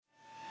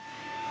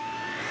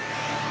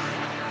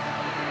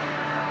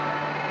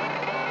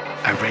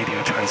A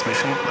radio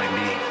transmission by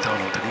me,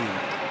 Donald Deneen.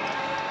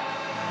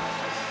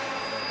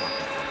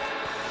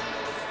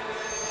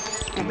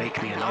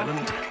 Make me an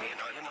island.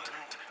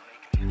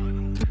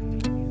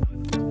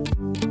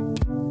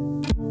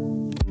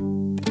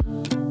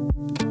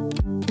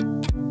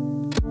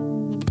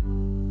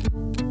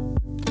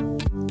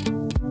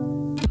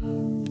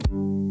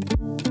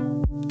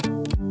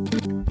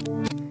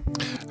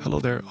 Hello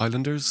there,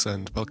 Islanders,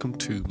 and welcome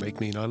to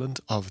Make Me an Island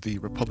of the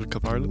Republic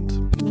of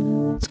Ireland.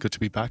 It's good to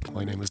be back.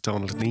 My name is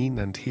Donald Deneen,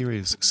 and here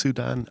is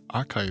Sudan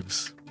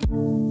Archives.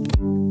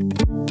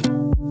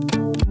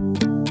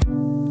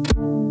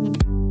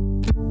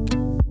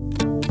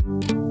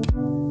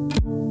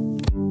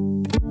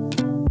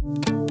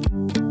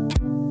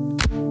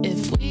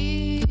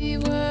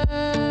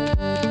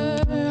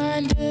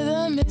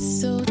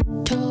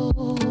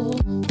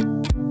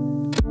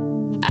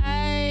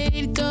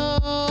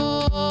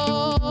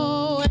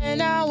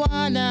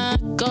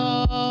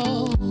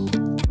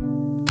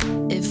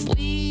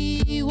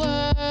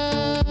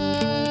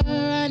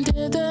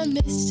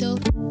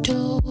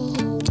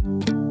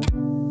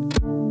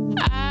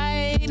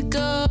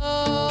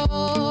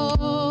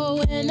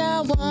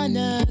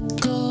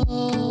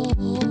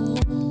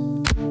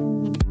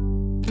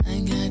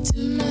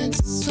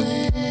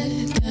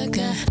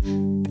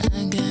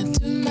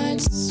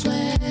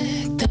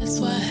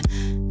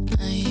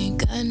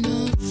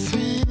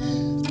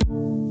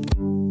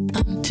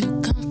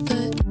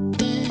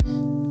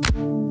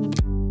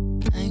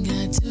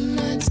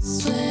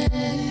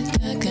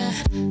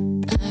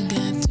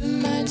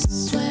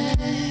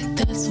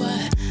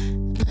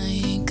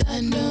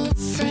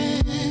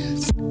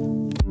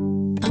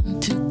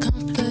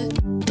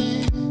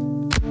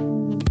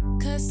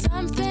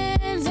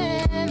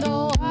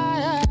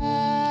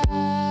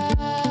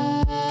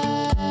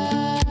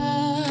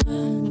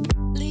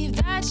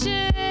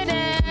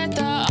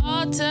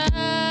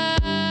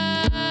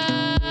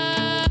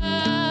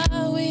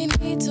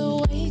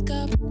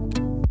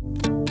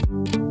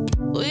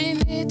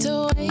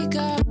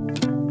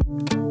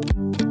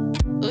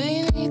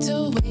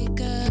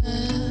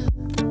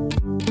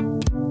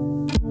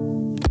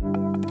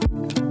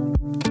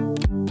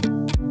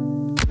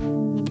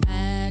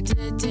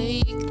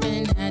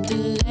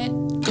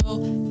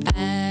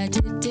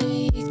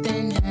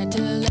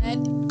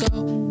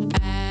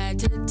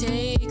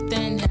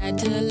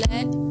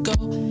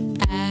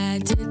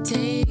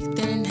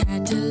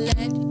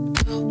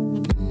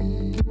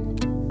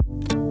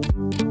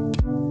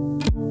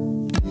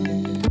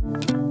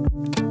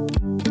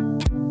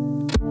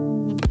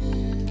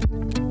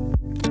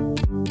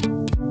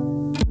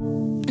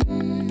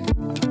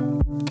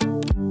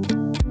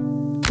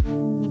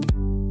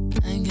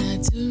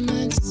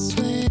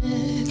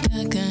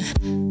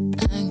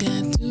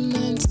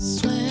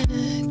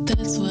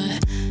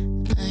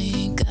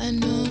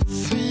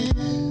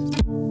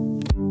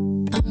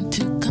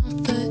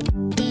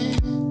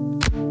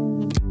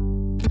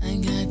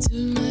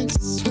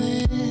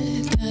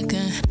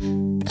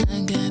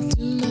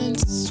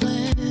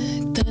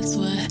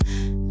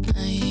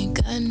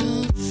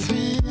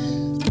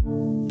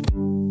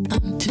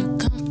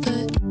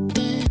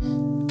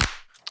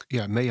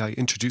 May I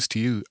introduce to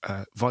you,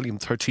 Volume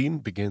 13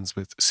 begins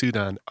with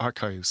Sudan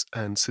Archives,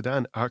 and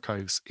Sudan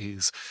Archives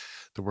is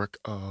the work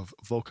of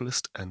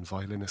vocalist and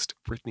violinist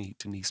Brittany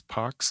Denise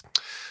Parks,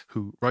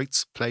 who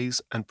writes,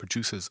 plays and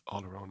produces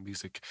all her own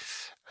music.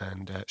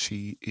 And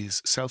she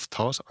is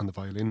self-taught on the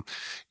violin,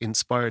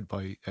 inspired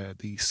by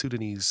the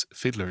Sudanese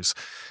fiddlers.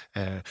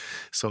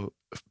 So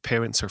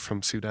parents are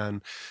from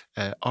Sudan,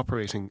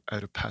 operating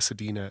out of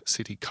Pasadena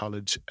City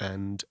College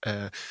and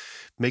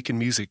making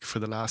music for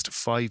the last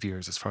 5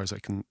 years, as far as I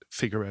can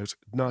figure out.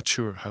 Not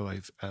sure how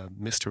I've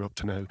missed her up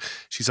to now.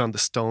 She's on the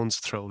Stones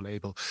Throw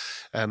label.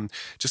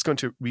 Just going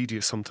to read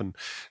you something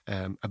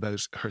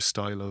about her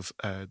style of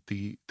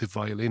the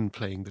violin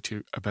playing that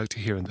you're about to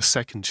hear in the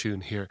second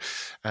tune here.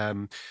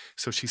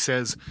 So she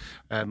says,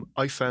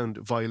 I found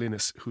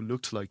violinists who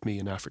looked like me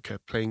in Africa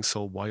playing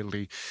so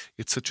wildly.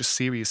 It's such a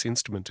serious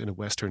instrument in a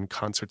Western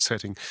concert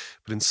setting,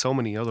 but in so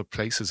many other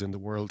places in the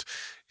world,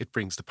 it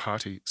brings the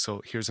party.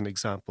 So here's an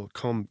example.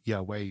 Come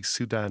Yahweh,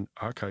 Sudan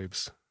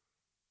Archives.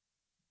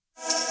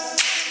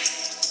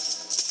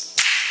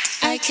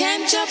 I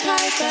can't jump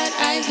high, but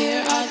I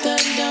hear all the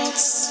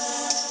notes.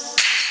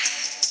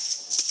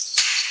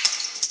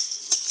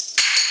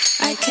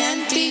 I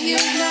can't be you,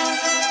 no.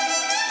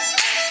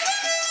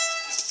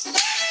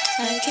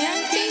 I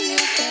can't be you,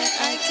 but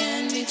I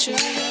can be true,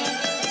 though.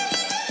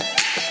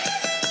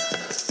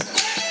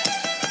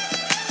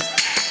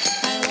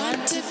 I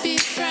want to be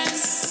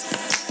friends.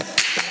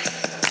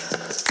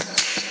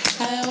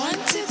 I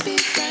want to be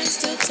friends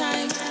till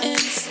time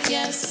ends,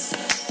 yes.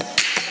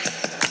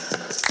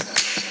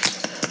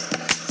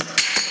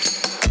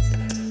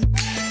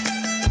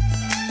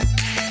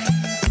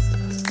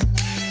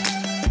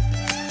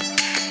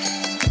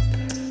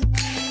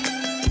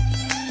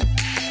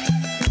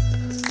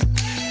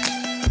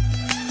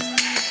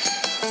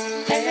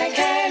 And I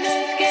can't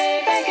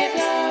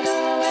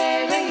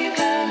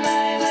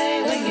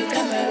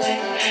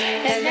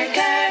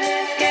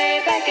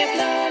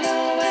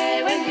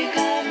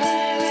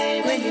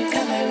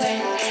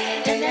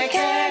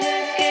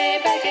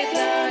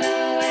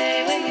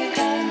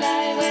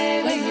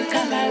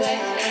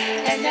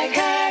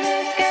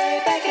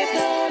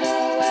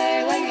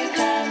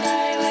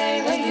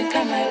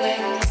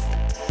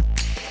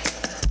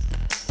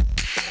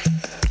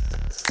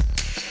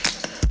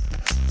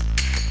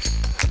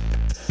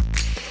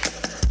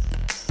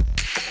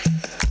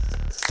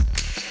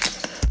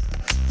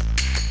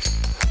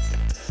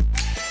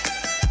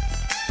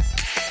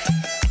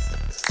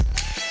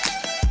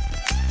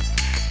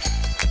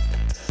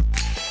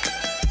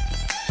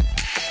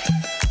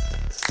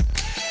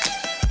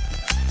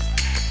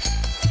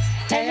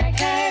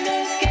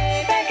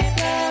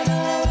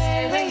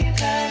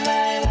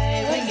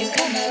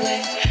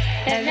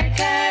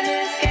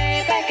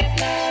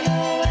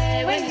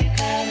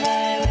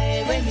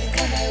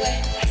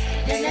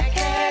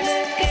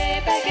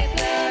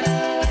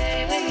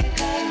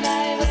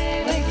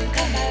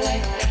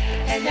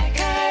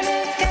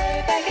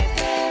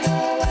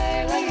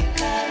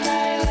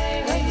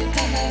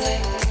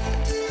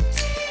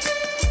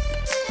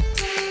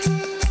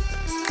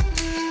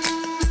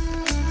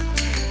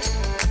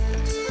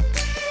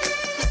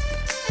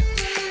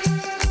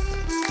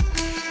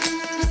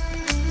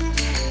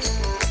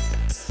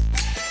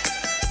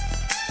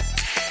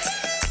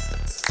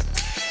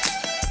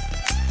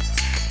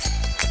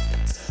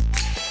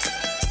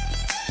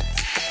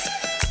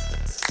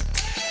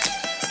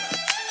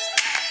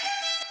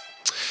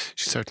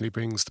Certainly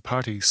brings the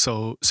party.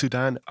 So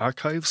Sudan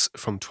Archives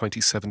from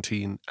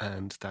 2017,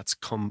 and that's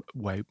Come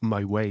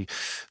My Way.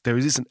 There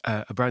is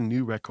a brand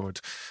new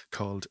record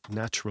called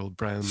Natural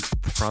Brown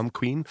Prom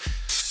Queen,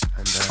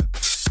 and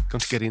going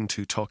to get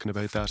into talking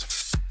about that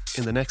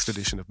in the next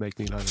edition of Make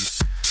Neil Island.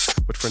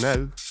 But for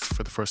now,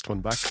 for the first one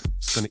back,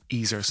 it's going to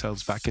ease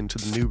ourselves back into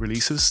the new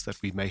releases that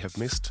we may have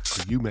missed,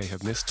 or you may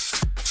have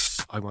missed,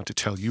 I want to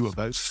tell you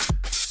about.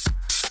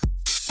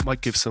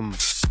 Might give some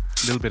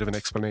little bit of an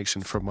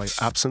explanation for my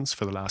absence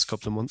for the last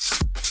couple of months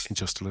in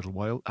just a little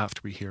while after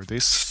we hear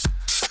this.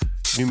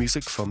 New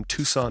music from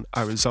Tucson,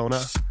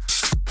 Arizona.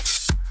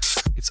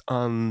 It's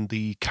on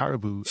the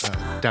Caribou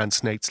Dan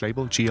Snates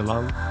label, G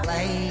Along.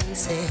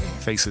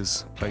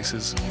 Faces,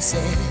 Places.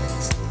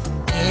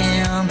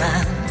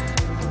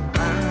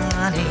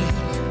 Money,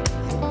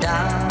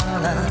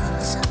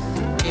 dollars,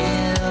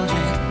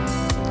 children,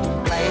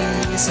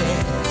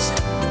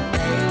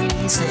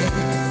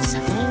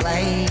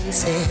 places,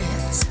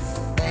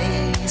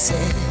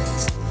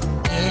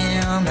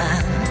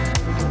 human,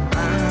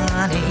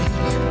 money,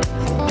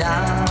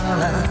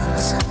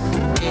 dollars,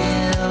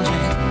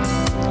 children,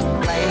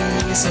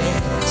 places.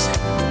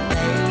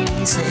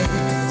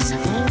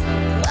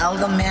 Well,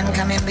 the men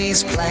come in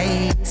these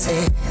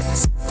places,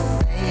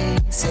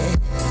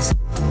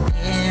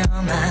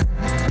 human,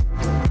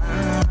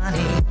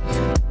 money,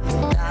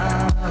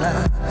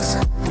 dollars,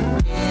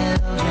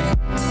 children,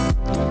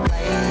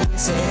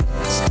 places.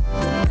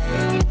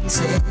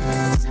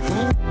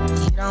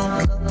 You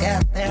don't look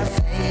at their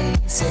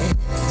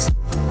faces,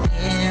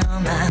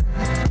 human,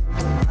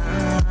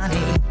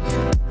 money,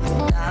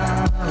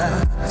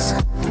 dollars,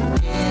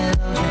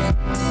 children,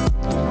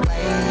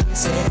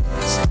 places.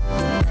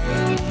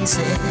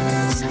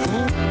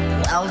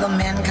 Well, the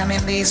men come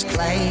in these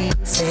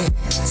places,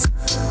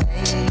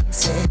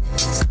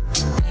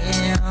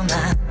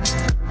 human,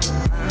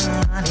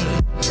 money,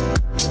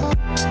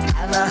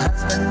 have a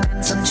husband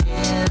and some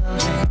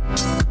children,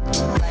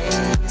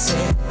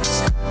 places.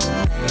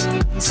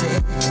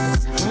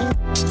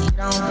 You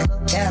don't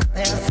look at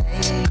their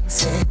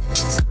faces,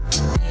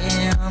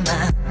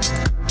 human,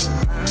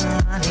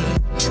 money,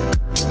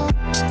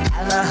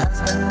 have a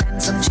husband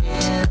and some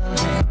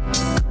children,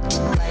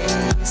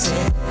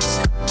 places,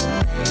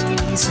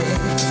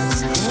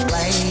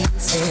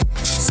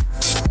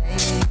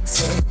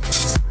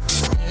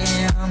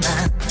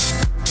 human,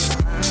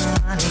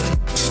 money,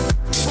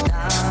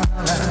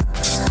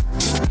 dollars,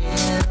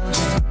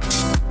 children,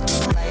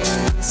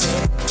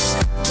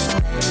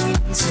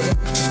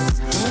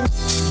 places.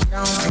 You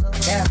don't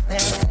look at their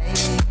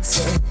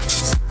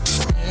faces,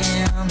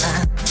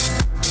 human,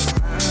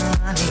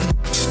 money,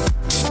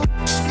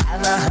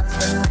 have a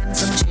husband and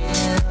some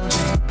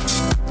children,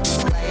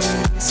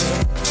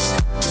 places,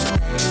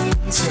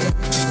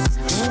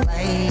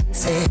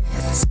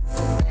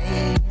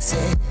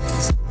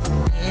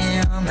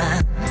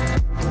 human,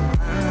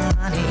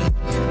 money,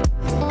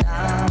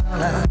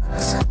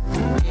 dollars,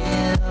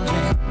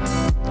 children,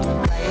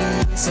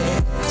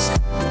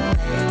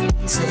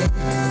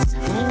 places.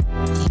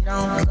 You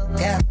don't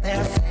look at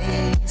their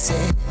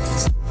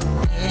faces,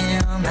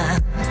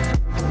 human,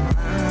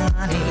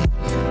 money,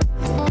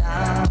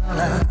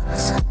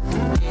 dollars,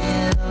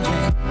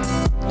 children,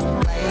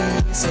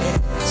 places.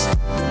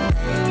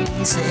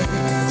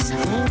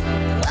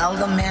 Well,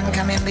 the men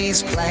come in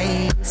these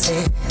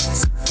places,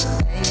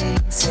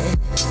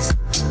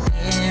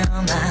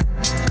 human,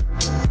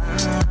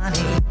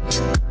 money,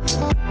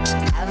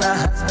 have a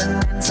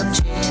husband and some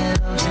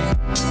children,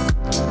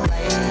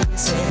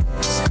 places.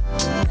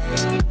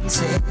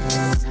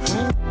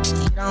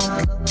 You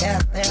don't look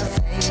at their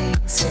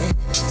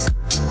faces,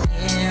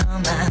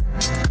 human,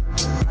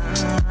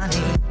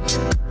 money,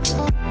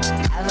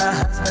 have a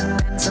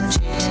husband and some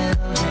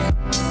children,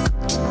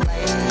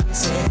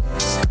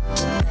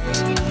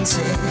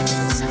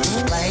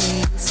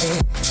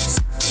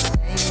 places.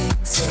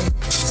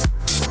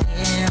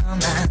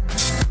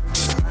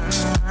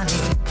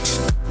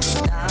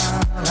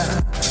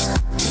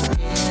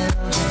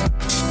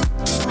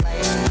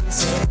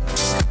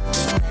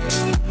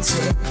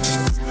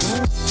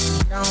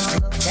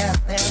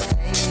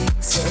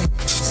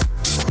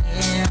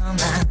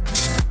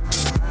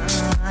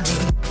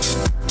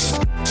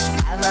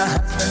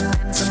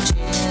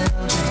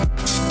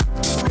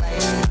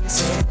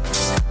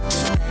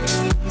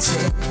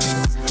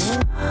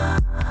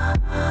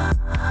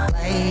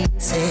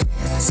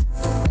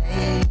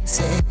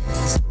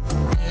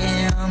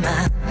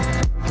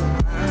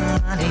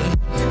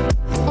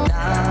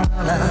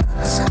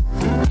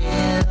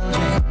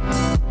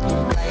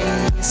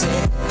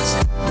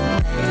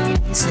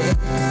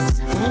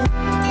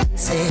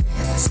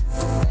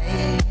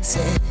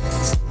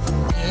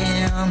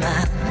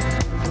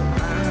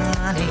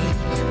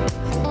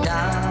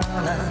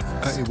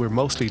 marvelous. We're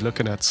mostly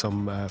looking at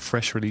some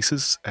fresh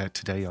releases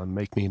today on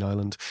Make Me an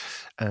Island,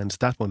 and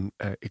that one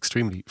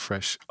extremely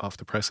fresh off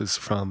the presses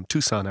from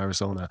Tucson,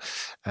 Arizona,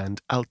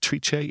 and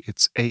Altrice.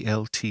 It's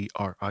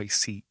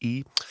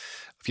Altrice.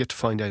 I've yet to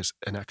find out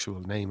an actual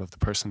name of the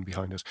person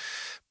behind it,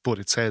 but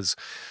it says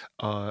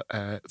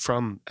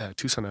from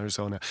Tucson,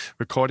 Arizona,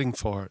 recording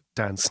for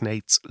Dan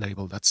Snaith's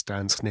label. That's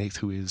Dan Snaith,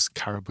 who is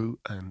Caribou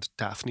and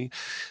Daphne,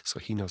 so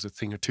he knows a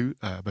thing or two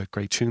about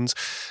great tunes.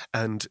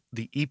 And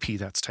the EP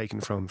that's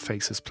taken from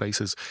Faces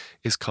Places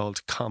is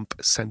called Comp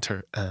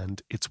Center,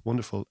 and it's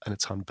wonderful, and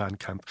it's on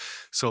Bandcamp.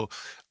 So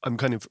I'm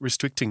kind of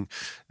restricting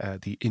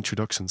the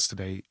introductions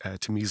today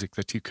to music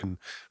that you can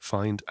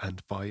find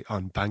and buy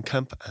on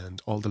Bandcamp,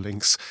 and all the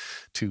links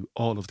to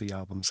all of the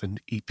albums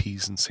and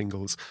EPs and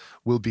singles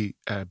will be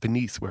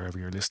beneath wherever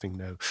you're listening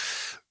now.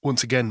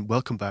 Once again,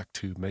 welcome back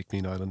to Make Me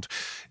an Island.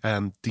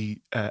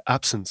 The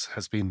absence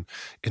has been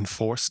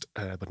enforced,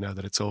 but now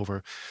that it's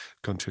over,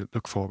 going to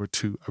look forward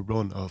to a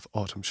run of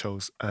autumn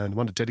shows, and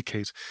want to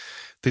dedicate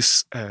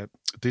this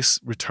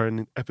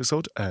return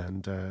episode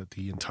and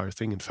the entire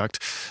thing, in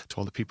fact, to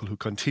all the people who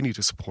continue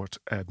to support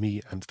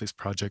me and this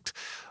project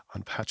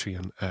on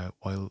Patreon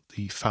while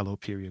the fallow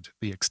period,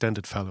 the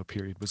extended fallow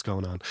period, was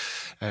going on.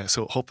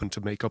 So hoping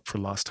to make up for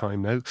lost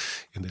time now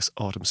in this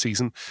autumn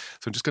season.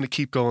 So I'm just going to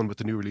keep going with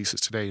the new releases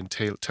today and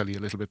tell you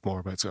a little bit more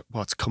about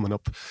what's coming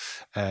up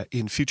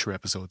in future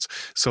episodes.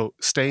 So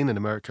staying in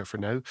America for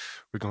now,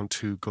 we're going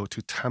to go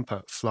to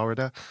Tampa,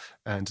 Florida,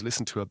 and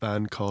listen to a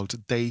band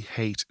called They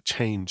Hate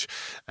Change.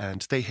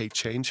 And They Hate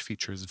Change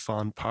features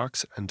Vaughn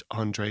Parks and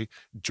Andre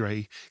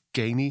Dre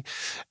Gainey,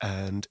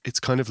 and it's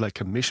kind of like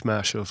a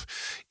mishmash of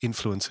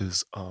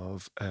influences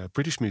of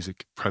British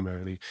music,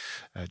 primarily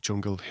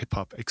jungle,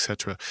 hip-hop,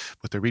 etc.,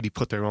 but they really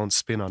put their own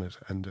spin on it,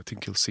 and I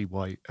think you'll see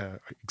why,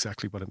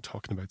 exactly what I'm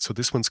talking about. So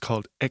this one's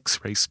called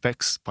X-Ray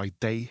Specs by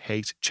They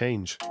Hate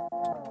Change.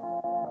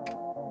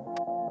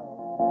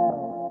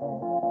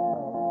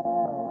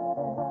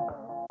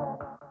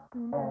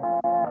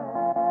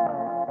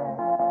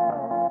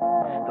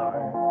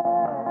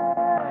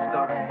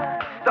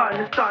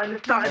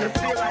 Starting to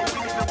feel like we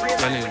living real life.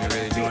 That nigga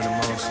really doing the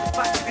most.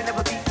 You can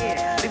never be in.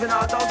 Leaving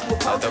all those who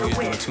opposed to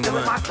win.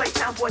 Living my place,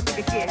 town boys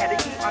think again. Had to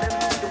eat all them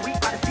the week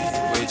by the seat.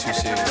 Way too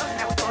serious.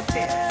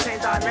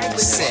 Change our language.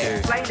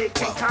 Explain it,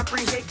 can't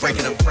comprehend.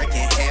 Breaking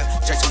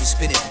half, stretching me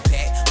spinning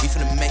back. We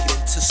finna make it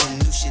into some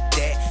new shit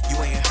that you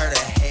ain't heard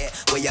of had.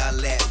 Where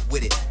y'all at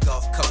with it?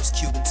 Gulf Coast,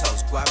 Cuban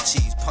toast, guava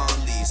cheese, palm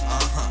leaves,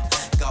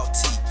 golf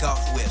tee, golf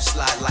whip,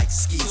 slide like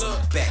skis on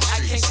the back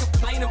I streets. can't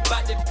complain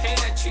about the pain.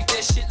 I treat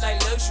that shit like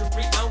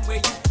luxury. I'm where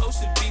you supposed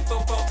to be.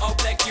 4 all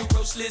black, you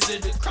roast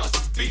lizard across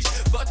the beach.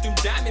 Fuck them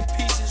diamond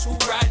pieces. Who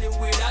riding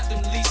without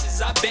them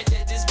leases? I bet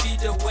that this be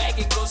the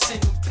wagon. Go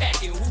send them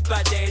packing. Who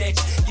buy that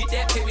action? Get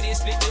that paper, then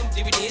split them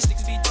dividends.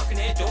 Niggas be talking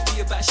that. Don't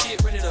be about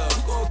shit. Run it up.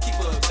 Who gon' keep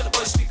up? Tell the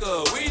boy speak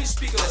up. Where you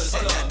speak up? I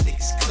said that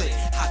niggas click,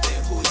 hop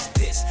in, who is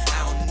this?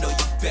 I don't know,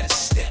 you better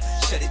step.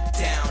 Shut it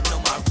down, know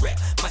my rep.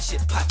 My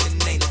shit poppin'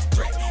 ain't a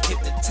threat.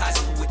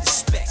 Hypnotizing with the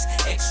specs.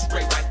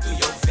 X-ray right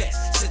through your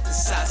vest.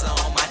 Synthesizer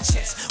on my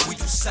chest. We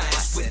do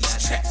science with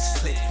these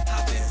tracks. Click,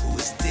 hop in, who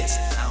is this?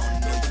 I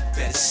don't know, you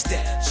better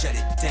step. Shut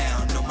it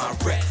down, know my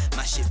rep.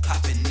 My shit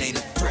poppin' ain't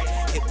a threat.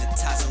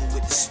 Hypnotizing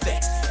with the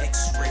specs.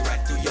 X-ray right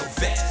through your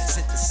vest.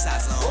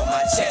 Synthesizer on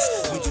my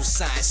chest. We do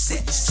science,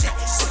 set these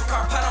tracks. Sit the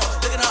car, pot on,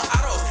 looking up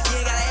autos. You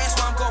ain't gotta ask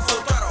why I'm going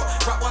full throttle.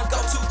 Rock one, go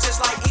two, just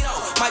like Eno.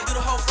 Might do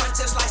the whole front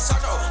just like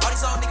Sardo. All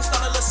these old niggas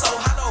starting to look so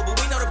hollow, but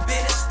we know the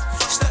business.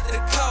 Stuck to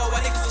the code,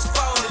 why niggas was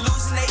falling and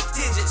losing 8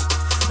 digits.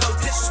 No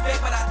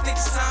disrespect, but I think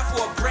it's time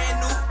for a brand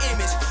new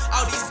image.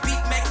 All these beat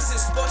makers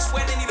and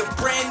sportswear, they need a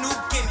brand new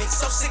gimmick.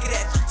 So sick of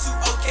that 2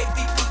 OK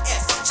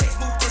BPS. Chase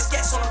move this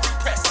gas on a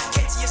repress.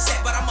 Can't see your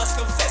set, but I must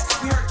confess.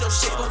 We heard your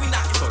shit, but we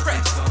not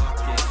impressed.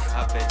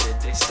 I bet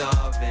that they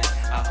starving.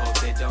 I hope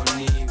they don't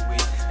need we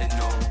and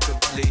know them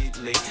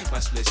completely. My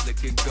splits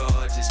looking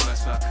gorgeous, my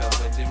smile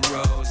covered in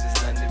roses.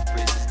 London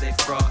bridges, they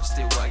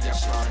frosted while y'all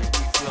flying,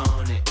 we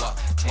flown it.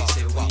 Can't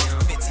say we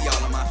on 50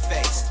 all on my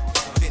face.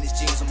 Vintage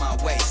jeans on my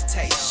waist.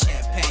 Taste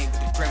champagne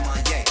with the grandma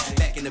yay.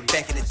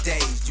 Back in the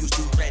days, used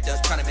to red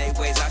dust, trying to make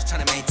waves. I was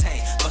trying to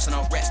maintain. Busting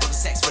on rest over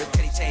sex for the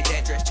petty change.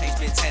 Address change,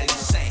 mentality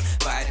the same.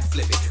 Buy it and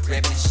flip it,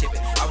 grab it and ship it.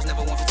 I was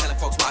never one for telling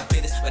folks my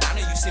business, but I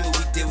know you see what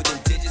we did with them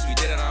digits. We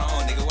did it on our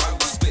own, nigga. Why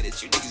would we split it?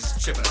 You niggas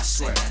is tripping, I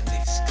swear. that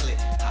niggas click.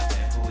 I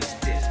bet who is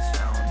this?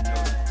 I don't know,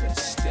 you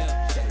better step.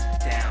 Shut it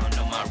down,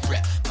 know my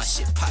rep. My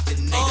shit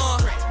poppin' ain't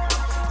a threat.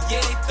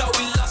 Yeah, they thought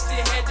we lost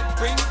it, had to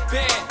bring it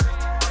back.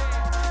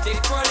 They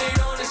fronted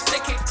on us,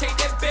 they can't take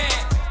that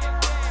back.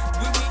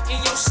 We in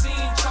your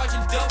scene,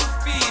 charging double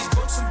fees.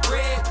 Broke some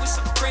bread with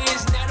some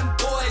friends, now them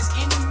boys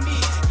enemy.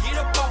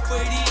 Get up off of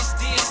this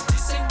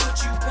ain't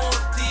what you want,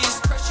 this.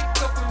 Pressure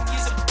come from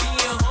years of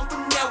being humble,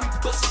 now we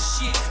bustin'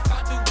 shit.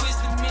 Found the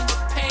wisdom in the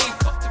pain,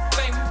 fuck the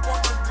fame, we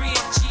want the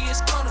real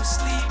cheers. Call them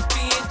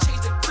sleeping,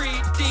 change the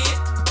creed, then.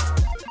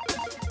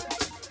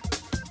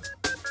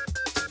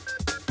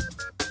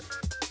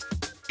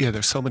 Yeah,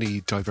 there's so many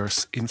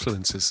diverse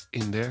influences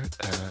in there.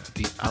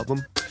 The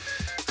album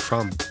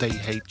from They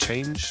Hate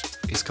Change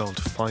is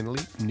called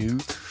Finally New.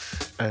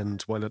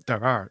 And while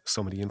there are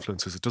so many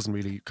influences, it doesn't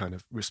really kind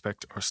of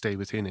respect or stay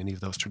within any of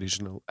those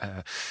traditional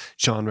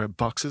genre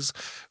boxes,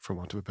 for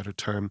want of a better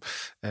term,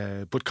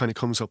 but kind of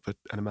comes up with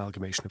an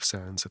amalgamation of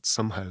sounds that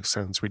somehow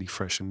sounds really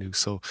fresh and new.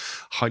 So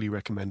highly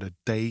recommended.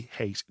 They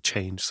Hate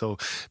Change. So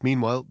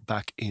meanwhile,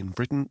 back in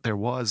Britain, there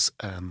was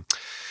the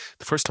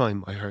first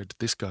time I heard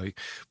this guy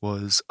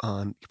was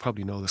on, you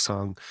probably know the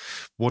song,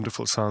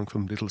 wonderful song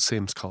from Little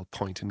Sims called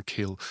Point and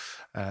Kill,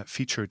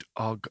 featured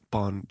Og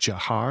Bon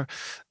Jahar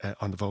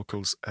on the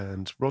vocals,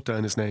 and wrote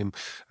down his name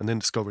and then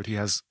discovered he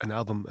has an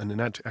album, and in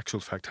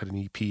actual fact had an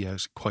EP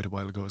out quite a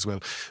while ago as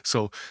well.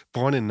 So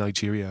born in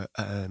Nigeria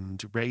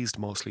and raised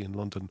mostly in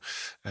London,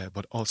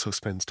 but also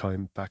spends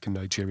time back in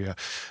Nigeria.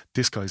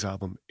 This guy's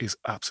album is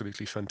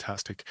absolutely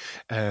fantastic.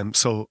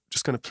 So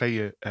just going to play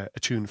you a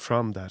tune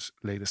from that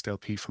latest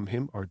LP from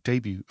him, or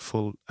debut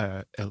full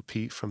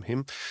LP from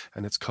him,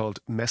 and it's called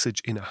Message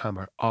in a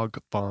Hammer, Og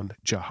Bon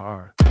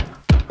Jahar.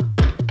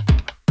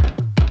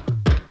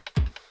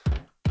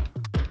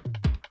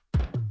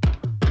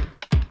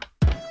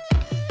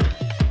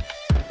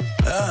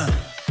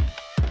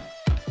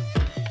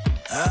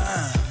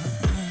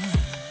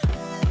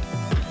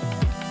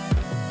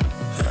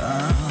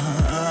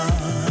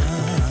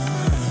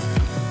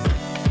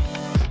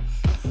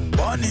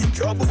 Born in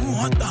trouble,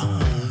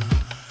 hunter.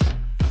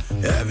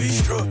 Every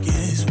stroke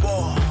is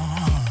war.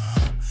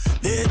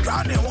 They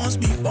drown it once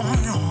before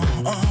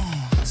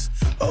us,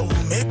 but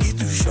we'll make it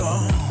too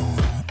short.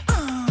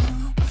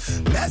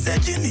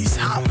 Message in this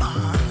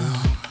hammer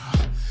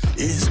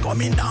is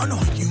coming down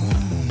on you.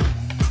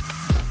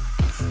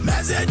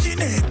 Message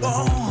in a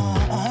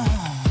bomb,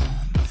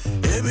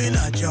 aiming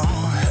at your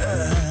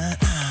head.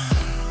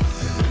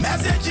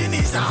 Message in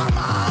his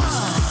hammer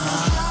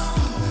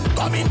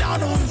coming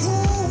down on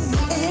you.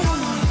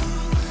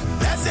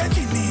 Message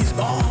in his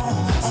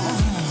bomb,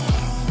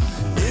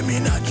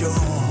 aiming at your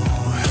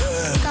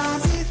head. You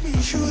can't beat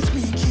me, shoot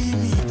me, kill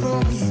me, throw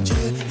me,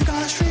 jail. You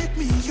can't strip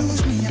me,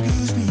 use me,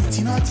 abuse me,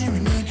 till nothing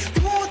remain.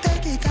 We won't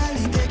take it,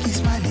 Cali, take it,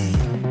 smiling.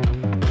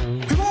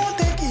 We won't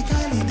take it,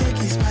 Cali,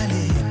 take it,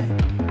 smiling.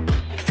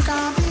 You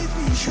can't beat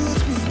me,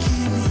 shoot me,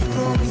 kill me,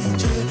 throw me,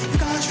 jail. You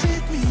can't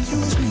strip me,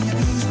 use me,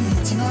 abuse me,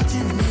 till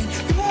nothing remain.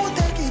 We won't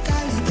take it,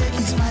 Cali, take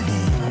it,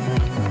 smiling.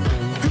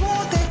 We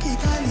won't take it,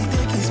 Cali,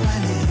 take it,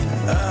 smiling.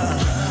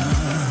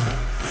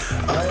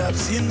 I have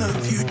seen the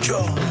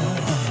future.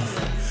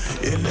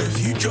 In the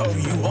future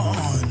we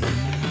want.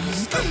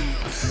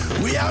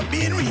 We have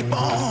been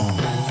reborn.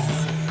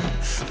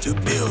 To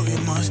build we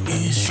must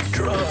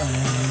destroy.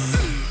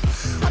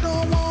 I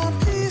don't want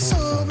peace,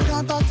 so we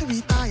don't talk to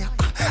retire.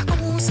 I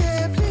won't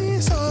say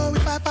please, so we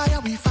fight fire,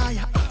 we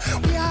fire.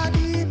 We are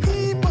the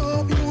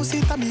people, we won't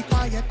sit and be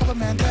quiet.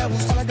 Government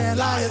devils, all of them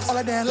liars, all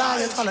of them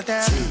liars, all of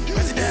them.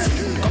 President,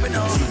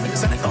 governor,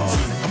 senator,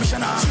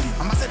 commissioner,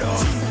 ambassador,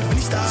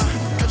 minister,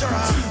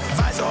 treasurer,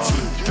 advisor,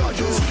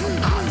 judge,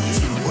 army,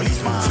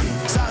 policeman,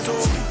 sazo,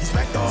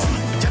 inspector,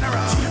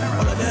 general,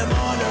 all of them,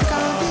 all of them. You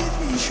can't beat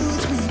me,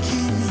 shoot me,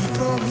 kill me,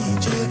 throw me,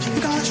 jail.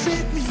 You can't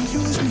strip me,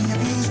 use me,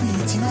 abuse me,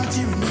 till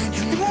nothing remain.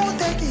 We won't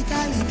take it,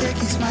 Cali,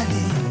 take it,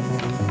 smiling.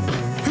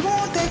 We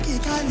won't take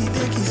it, Cali,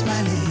 take it,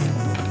 smiling.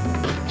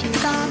 You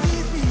can't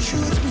beat me,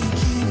 shoot me,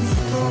 kill me,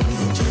 throw me,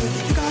 jail.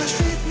 You can't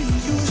strip me,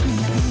 use me,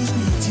 abuse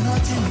me, till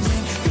nothing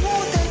remain. We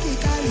won't take it,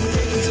 Cali,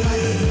 take it,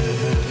 smiling.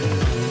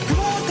 We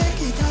won't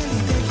take it, Cali,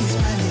 take it,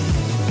 smiling.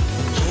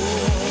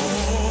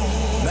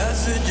 Oh,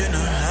 message in a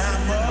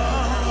hammer,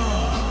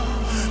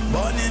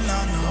 burning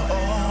on the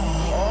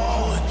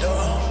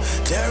altar,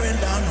 tearing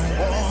down the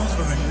walls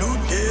for a new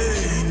day,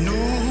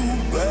 new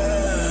breath.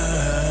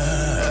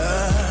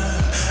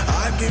 I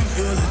can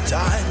feel the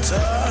tide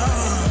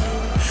turn,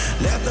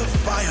 let the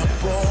fire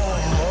pour.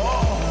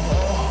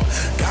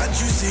 Can't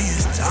you see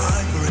it's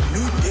time for a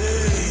new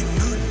day,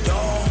 new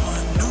dawn,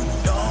 new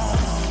dawn.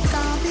 You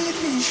can't beat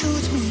me,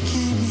 shoot me,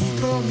 kill me,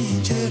 throw me,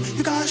 jail.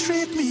 You can't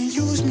strip me,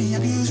 use me,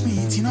 abuse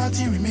me, till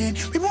nothing remain.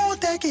 We won't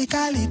take it,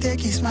 Cali,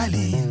 take it,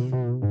 smiling.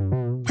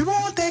 We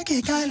won't take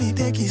it, Cali,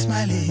 take it,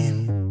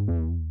 smiling.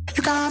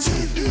 You can't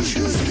beat me,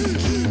 shoot me,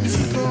 kill me,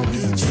 throw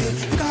me, jail.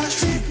 You can't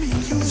strip me,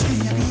 use me,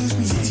 abuse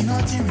me, till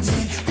nothing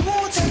remain. We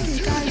won't take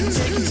it, Cali,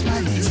 take it,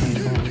 smiling.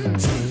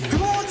 We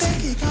won't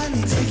take it,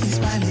 Cali, take it,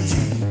 smiling.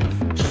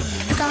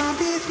 You can't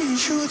beat me,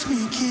 shoot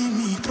me, kill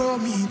me, throw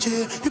me,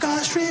 jail. You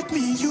can't strip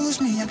me, use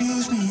me,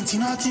 abuse me, till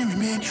nothing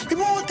remain. We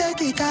won't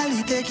take it,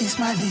 Cali, take it,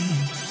 smiling.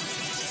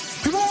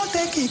 We won't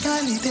take it,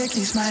 Cali, take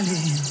it,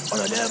 smiling. All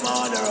of them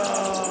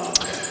murderer.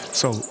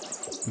 So,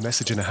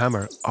 Message in a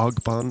Hammer,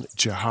 Og Bon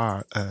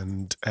Jahar,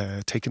 and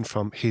taken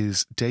from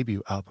his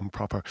debut album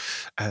proper.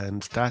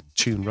 And that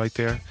tune right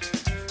there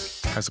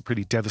has a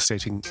pretty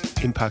devastating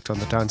impact on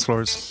the dance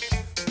floors.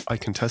 I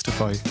can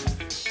testify.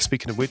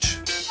 Speaking of which,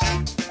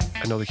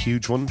 another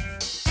huge one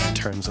in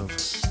terms of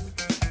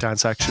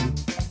dance action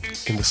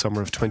in the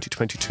summer of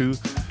 2022.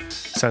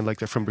 Sound like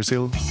they're from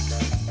Brazil.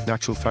 In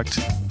actual fact,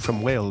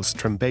 from Wales,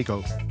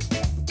 Trambago.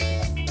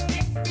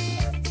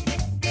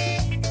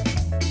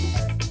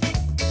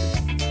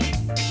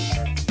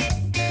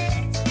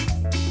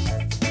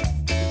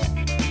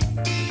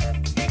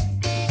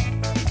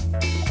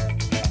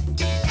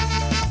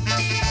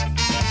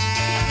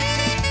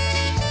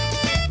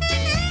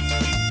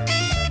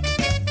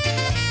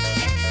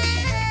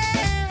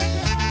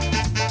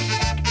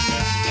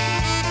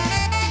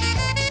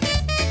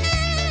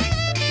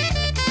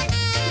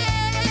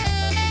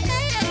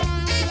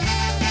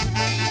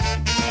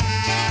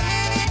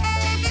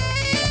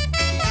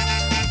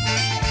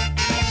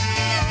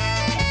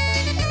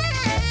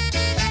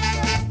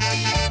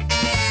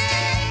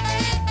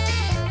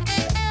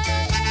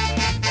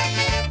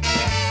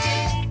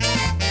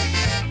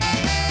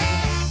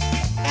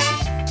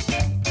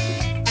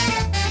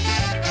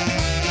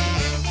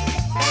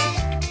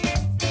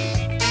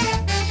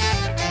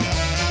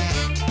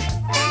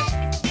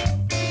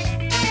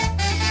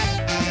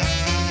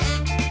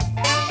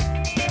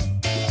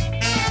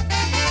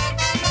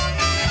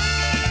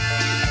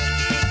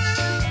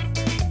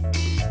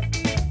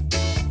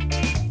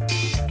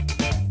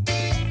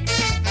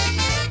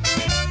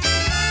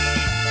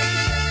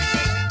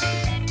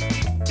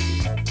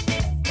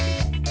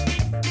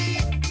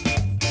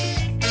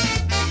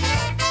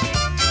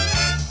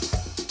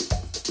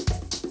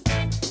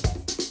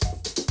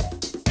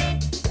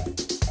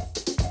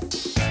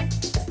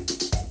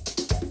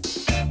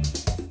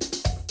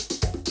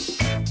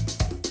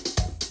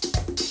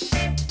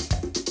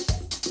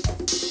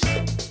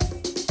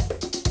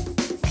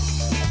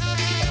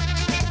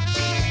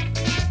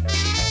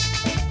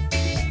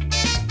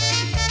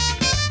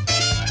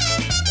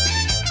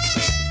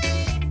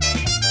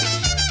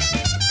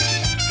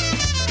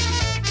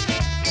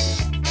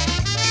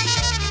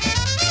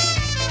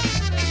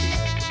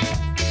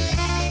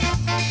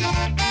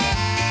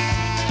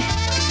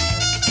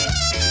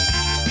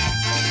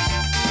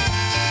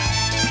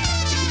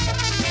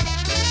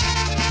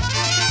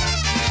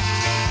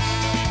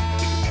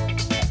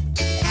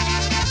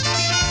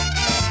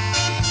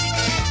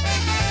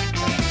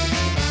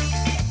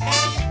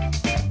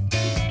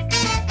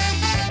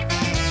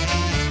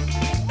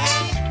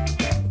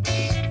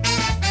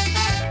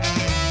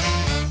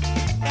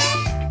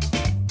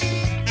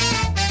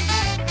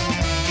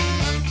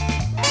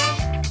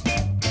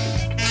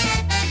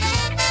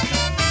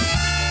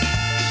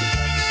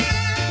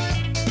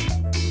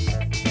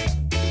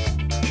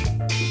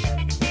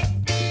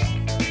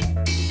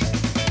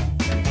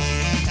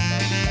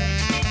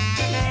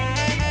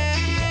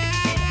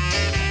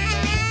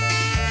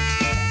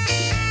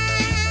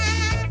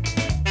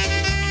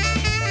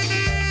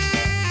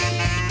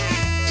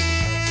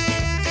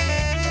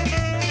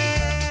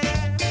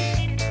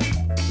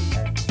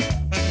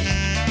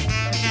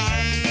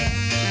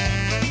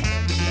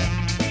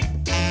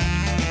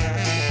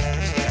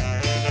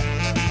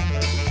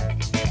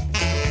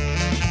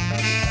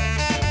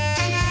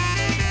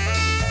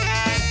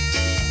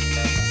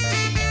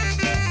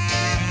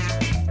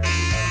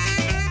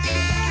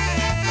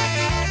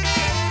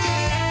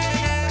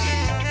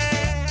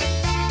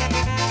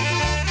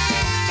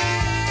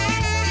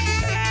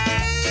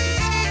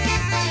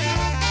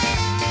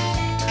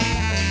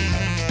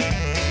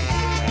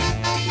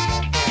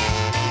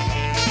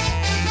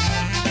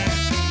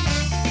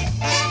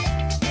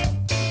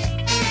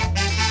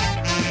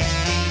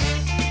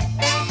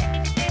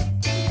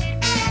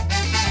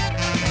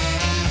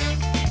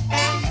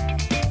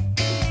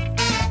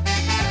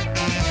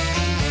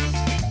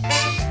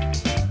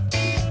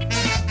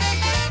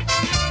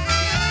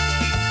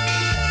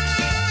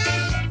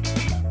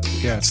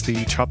 That's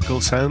the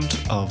tropical sound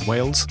of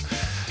Wales.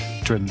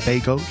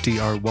 Drymbago,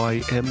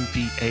 Drymbago,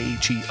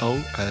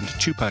 and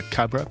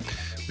Chupacabra,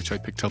 which I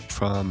picked up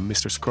from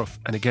Mr. Scruff.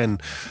 And again,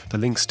 the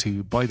links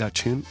to buy that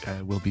tune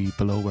will be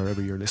below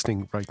wherever you're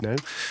listening right now.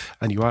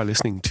 And you are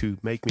listening to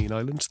Make Me an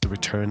Island, the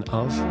return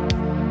of.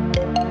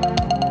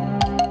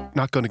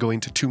 Not going to go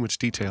into too much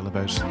detail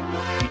about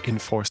the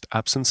enforced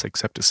absence,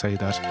 except to say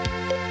that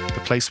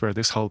the place where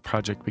this whole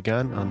project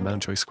began, on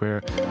Mountjoy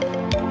Square,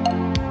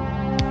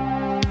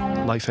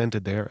 life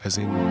ended there, as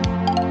in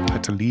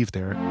had to leave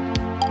there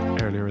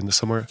earlier in the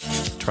summer,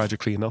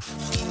 tragically enough.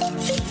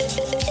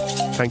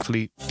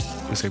 Thankfully,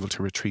 I was able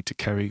to retreat to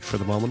Kerry for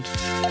the moment.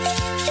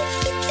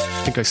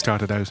 I think I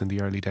started out in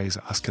the early days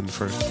asking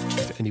for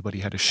if anybody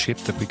had a ship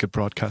that we could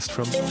broadcast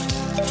from.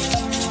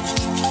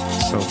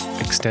 So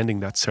extending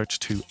that search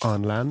to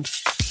on land.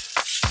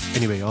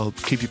 Anyway, I'll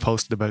keep you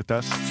posted about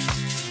that.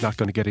 Not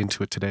going to get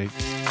into it today,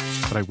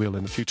 but I will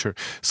in the future.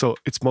 So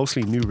it's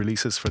mostly new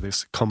releases for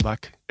this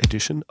comeback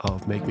edition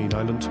of Make Me an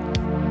Island,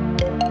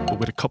 but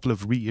with a couple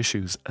of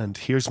reissues. And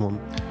here's one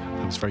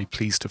I was very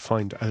pleased to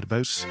find out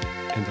about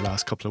in the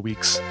last couple of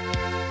weeks.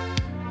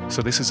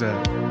 So this is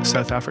a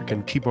South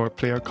African keyboard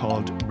player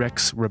called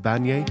Rex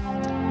Rabanye.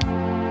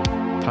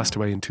 Passed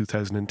away in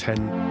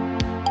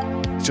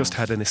 2010. He's just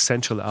had an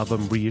Essential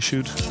album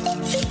reissued.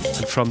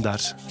 And from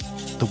that,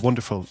 the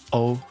wonderful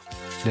O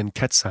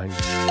Nketsang.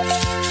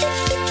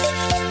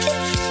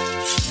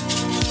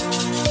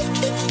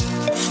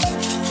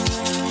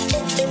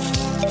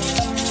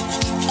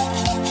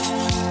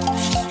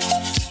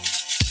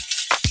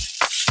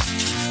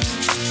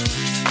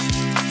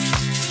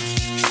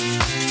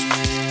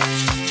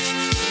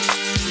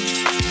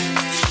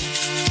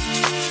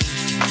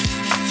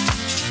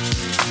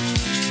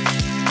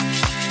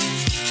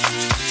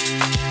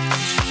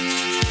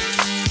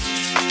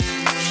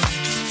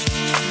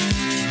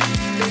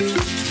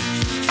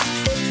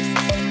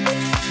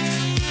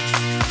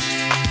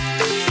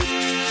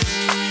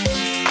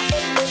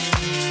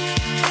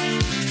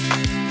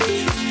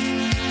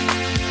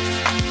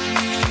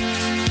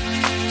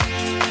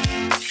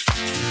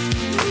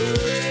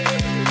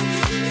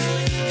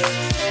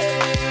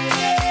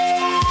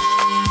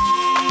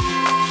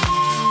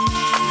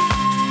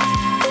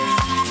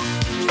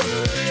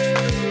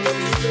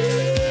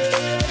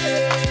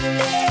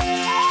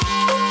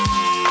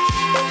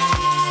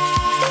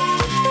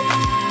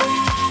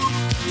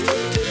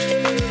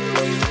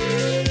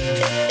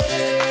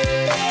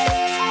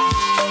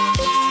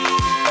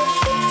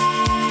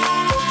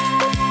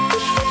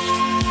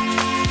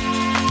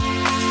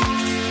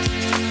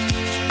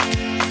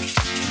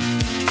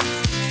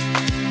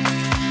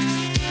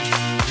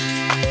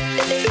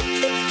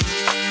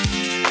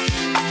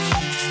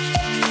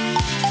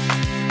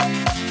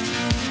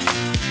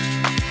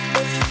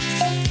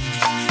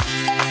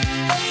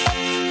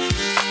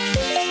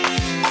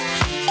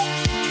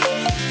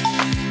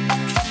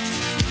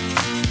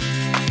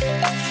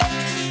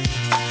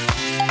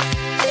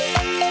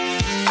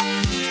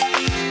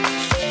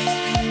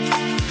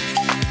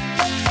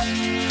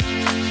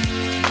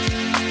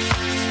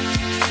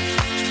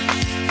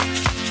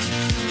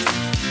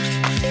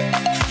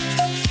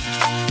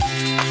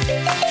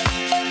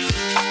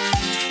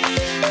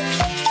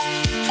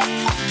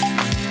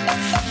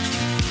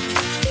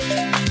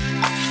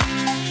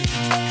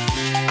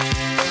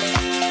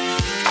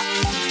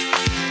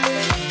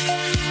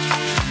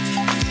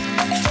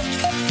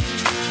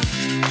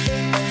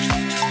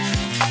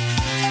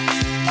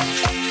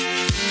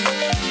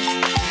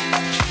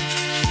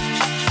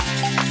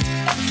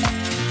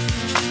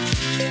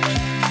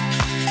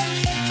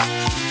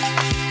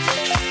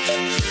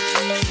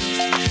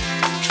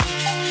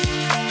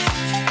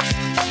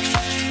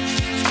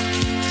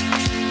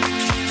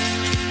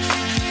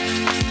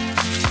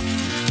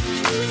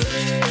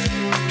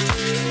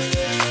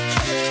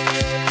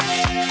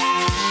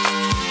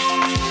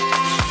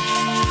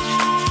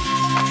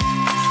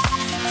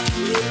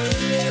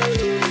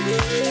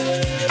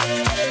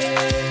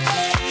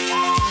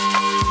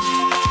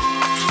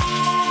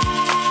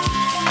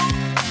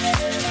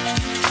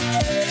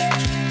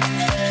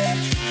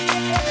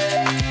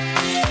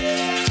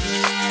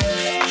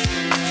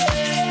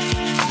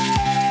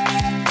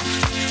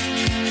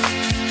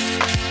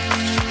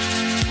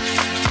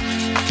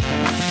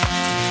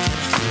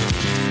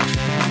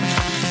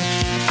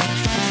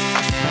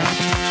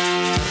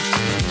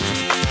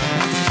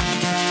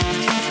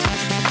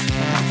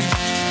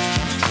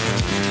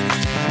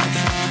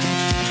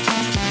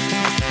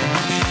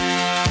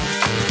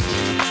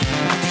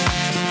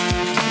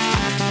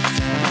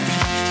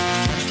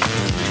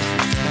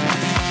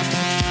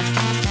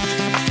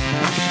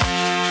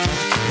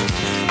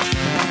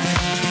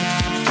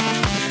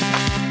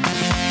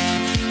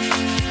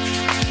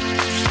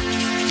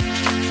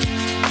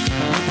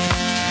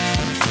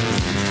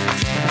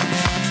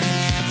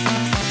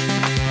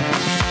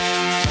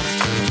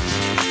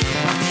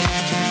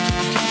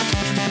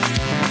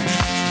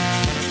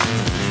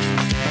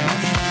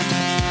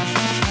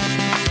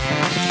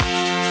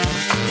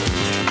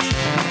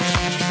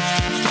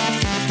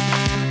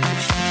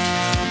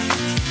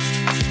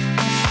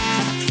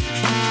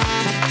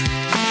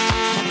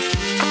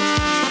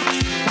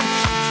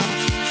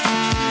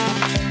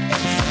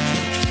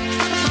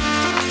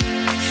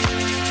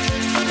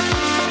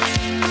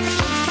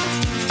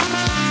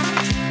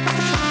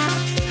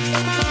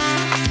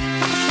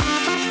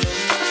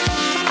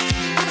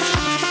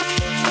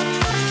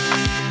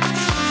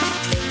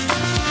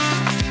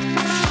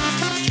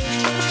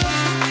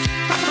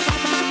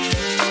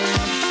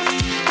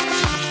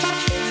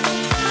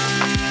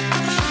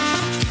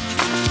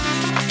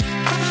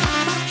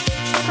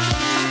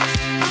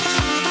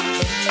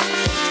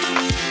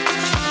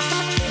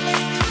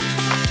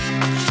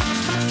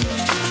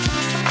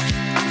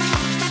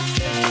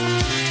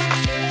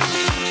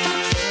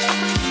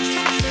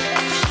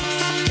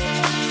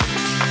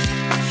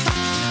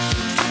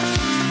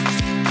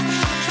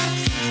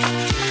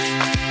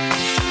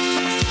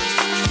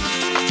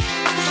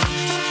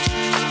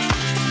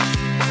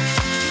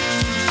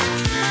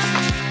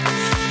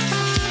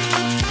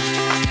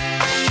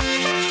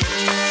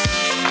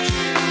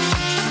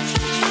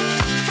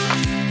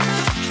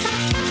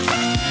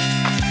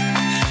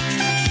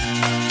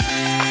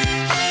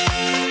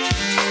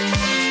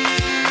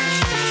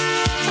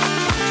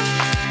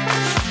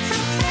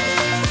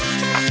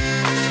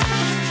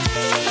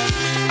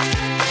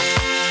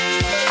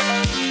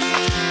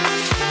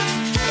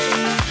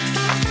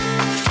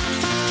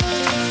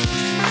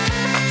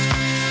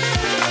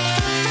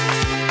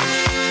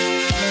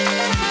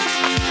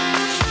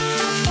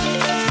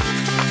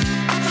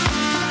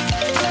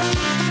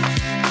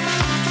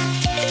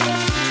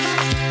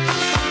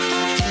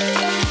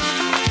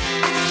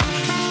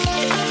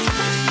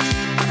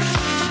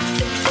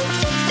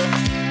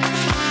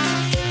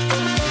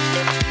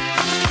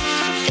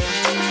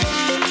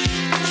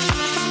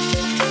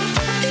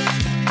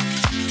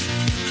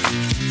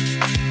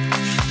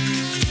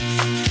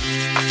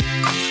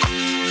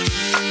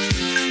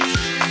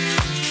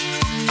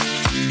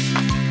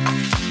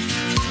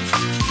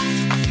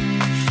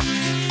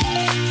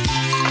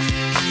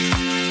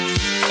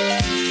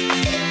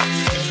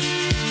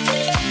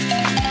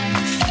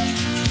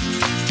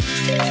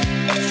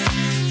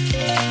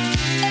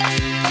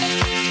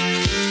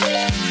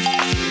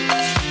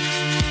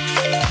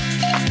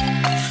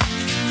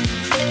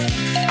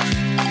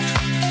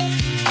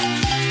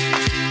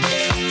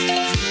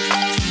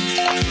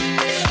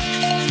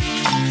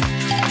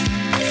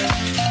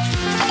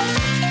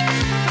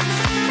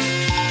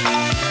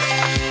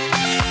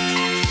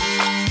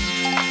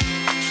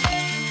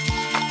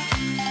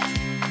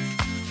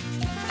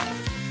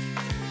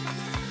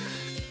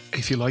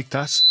 If you like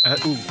that,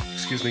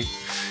 excuse me.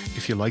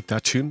 If you like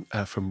that tune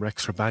from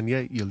Rex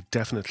Rabania, you'll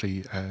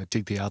definitely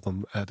dig the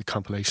album, the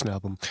compilation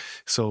album.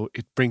 So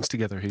it brings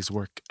together his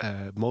work,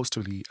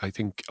 mostly, I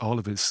think, all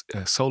of his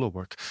solo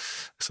work.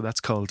 So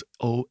that's called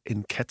O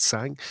in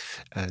Ketsang,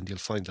 and you'll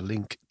find a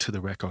link to the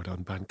record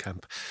on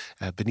Bandcamp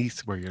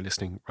beneath where you're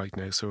listening right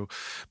now. So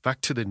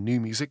back to the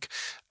new music,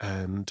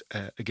 and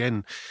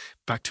again,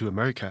 back to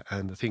America.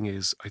 And the thing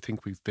is, I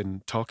think we've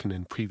been talking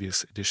in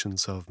previous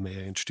editions of May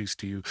I Introduce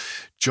to You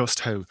just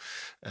how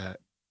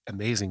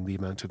amazing the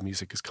amount of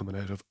music is coming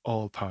out of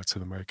all parts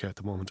of America at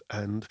the moment.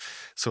 And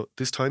so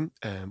this time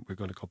we're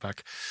going to go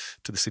back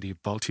to the city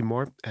of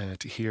Baltimore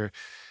to hear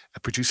a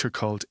producer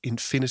called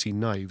Infinity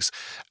Knives,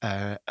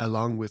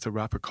 along with a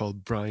rapper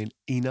called Brian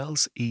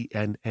Ennals,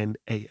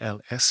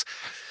 Ennals.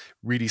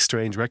 Really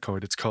strange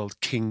record. It's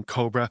called King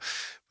Cobra,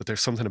 but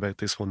there's something about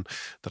this one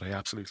that I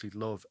absolutely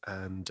love,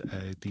 and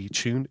the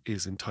tune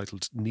is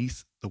entitled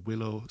 "'Neath the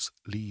Willow's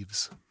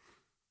Leaves."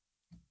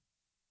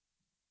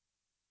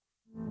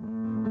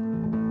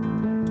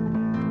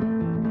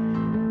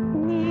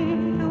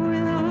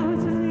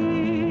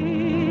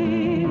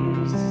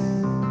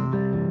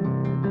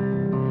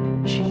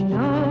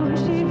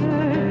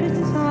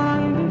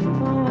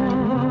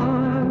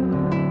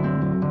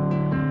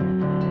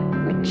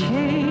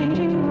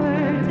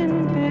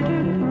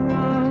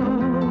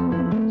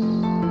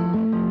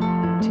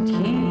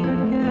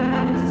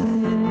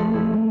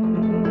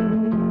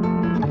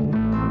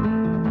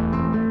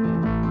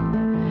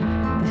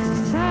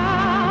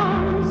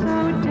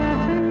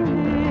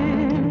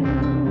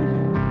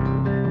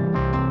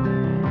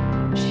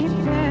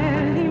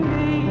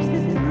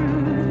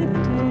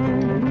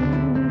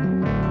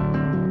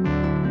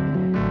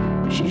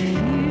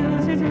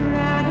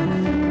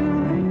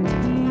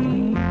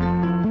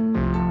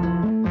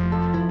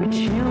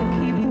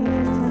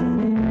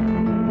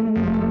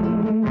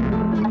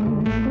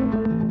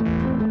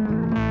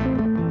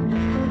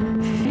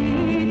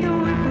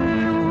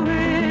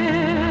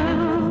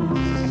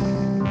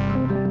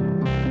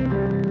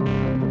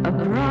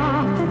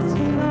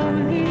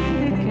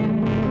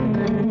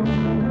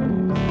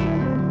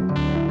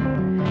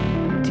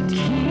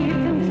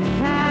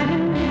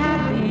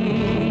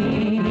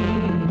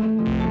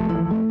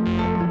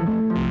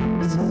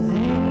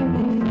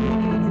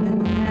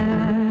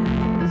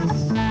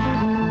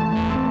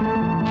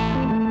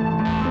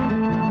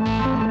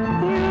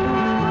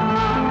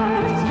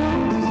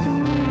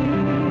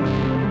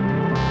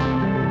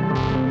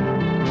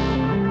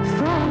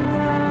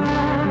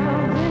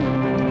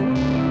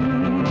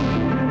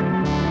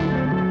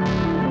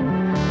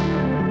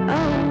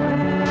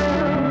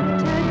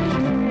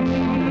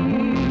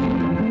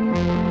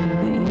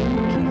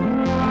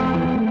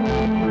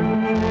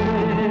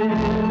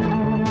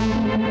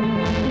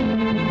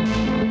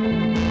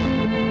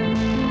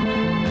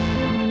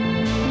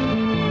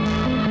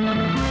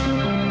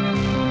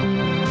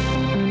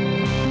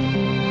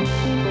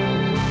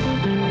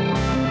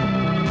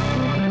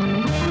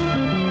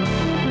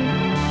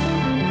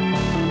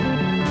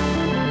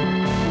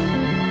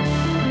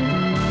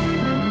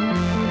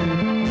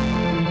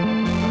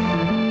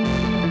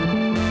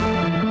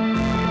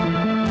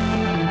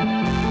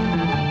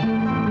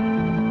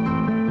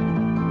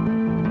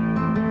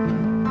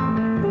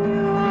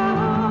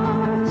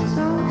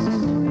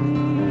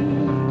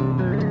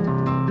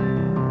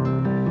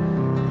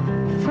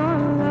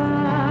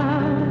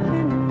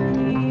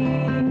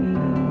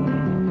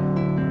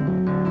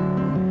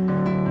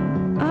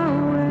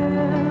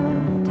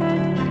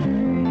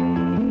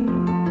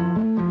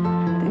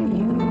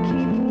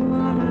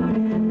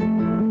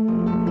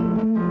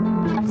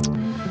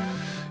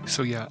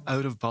 So yeah,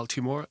 out of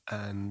Baltimore,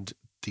 and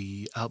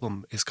the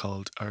album is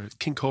called, or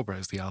King Cobra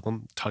is the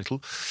album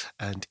title,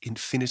 and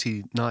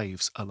Infinity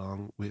Knives,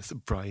 along with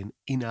Brian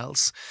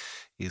Ennals,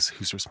 is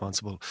who's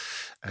responsible,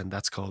 and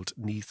that's called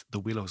 "'Neath the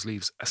Willow's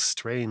Leaves." A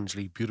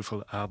strangely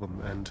beautiful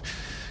album, and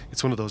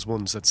it's one of those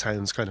ones that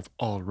sounds kind of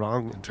all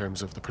wrong in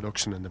terms of the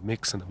production and the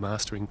mix and the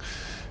mastering,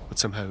 but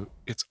somehow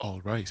it's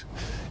all right,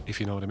 if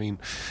you know what I mean.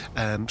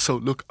 So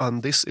look,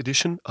 on this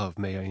edition of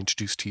May I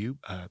Introduce to You,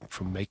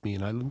 from Make Me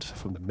an Island,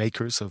 from the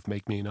makers of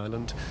Make Me an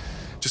Island,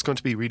 just going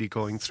to be really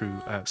going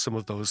through some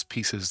of those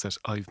pieces that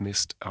I've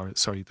missed, or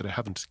sorry, that I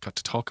haven't got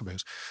to talk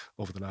about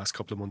over the last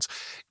couple of months.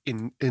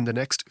 In the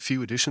next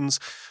few editions,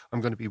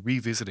 I'm going to be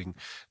revisiting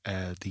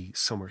the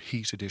summer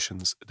heat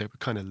editions. They were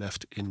kind of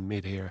left in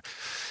mid-air,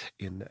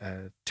 in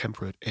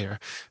temperate air.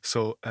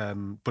 So,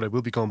 but I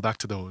will be going back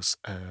to those,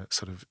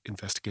 sort of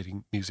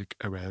investigating music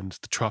around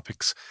the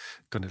tropics.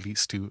 Going to at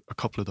least do a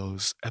couple of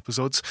those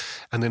episodes.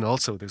 And then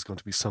also there's going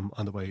to be some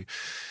on the way,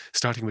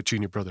 starting with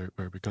Junior Brother,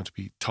 where we're going to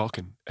be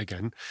talking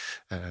again.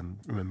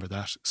 Remember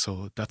that.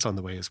 So that's on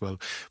the way as well.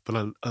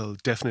 But I'll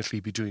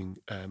definitely be doing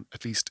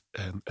at least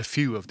a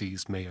few of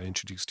these May I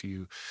Introduce to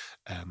You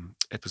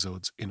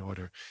episodes in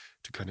order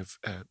to kind of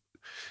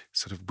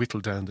sort of whittle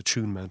down the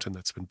tune mountain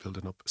that's been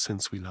building up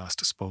since we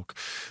last spoke.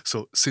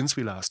 So since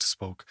we last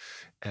spoke,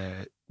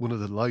 one of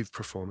the live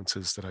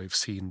performances that I've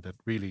seen that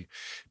really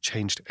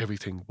changed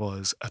everything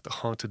was at the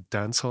Haunted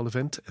Dancehall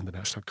event in the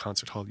National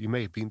Concert Hall. You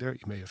may have been there,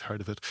 you may have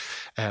heard of it.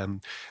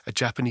 A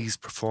Japanese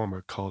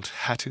performer called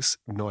Hattis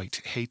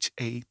Noit,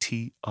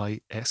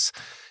 HATIS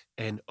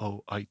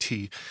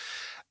NOIT.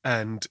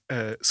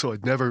 So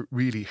I'd never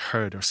really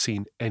heard or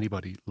seen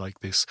anybody like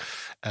this.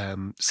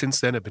 Since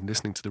then, I've been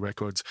listening to the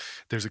records.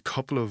 There's a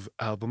couple of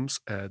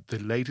albums, the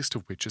latest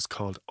of which is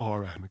called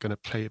Aura, and I'm going to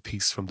play a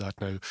piece from that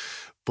now.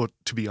 But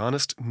to be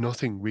honest,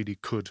 nothing really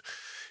could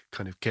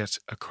kind of get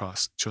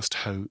across just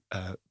how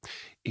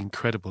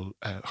incredible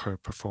her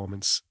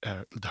performance,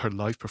 her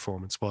live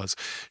performance was.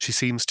 She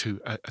seems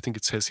to, I think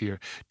it says here,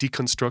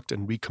 deconstruct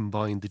and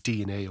recombine the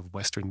DNA of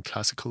Western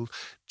classical,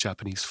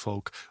 Japanese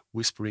folk,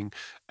 whispering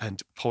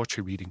and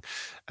poetry reading.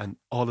 And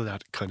all of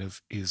that kind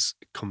of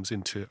comes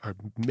into or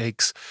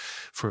makes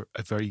for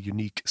a very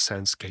unique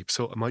soundscape.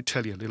 So I might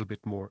tell you a little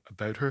bit more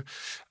about her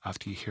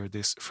after you hear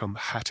this from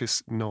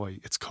Hattis Noi.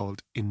 It's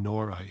called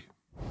Inorai.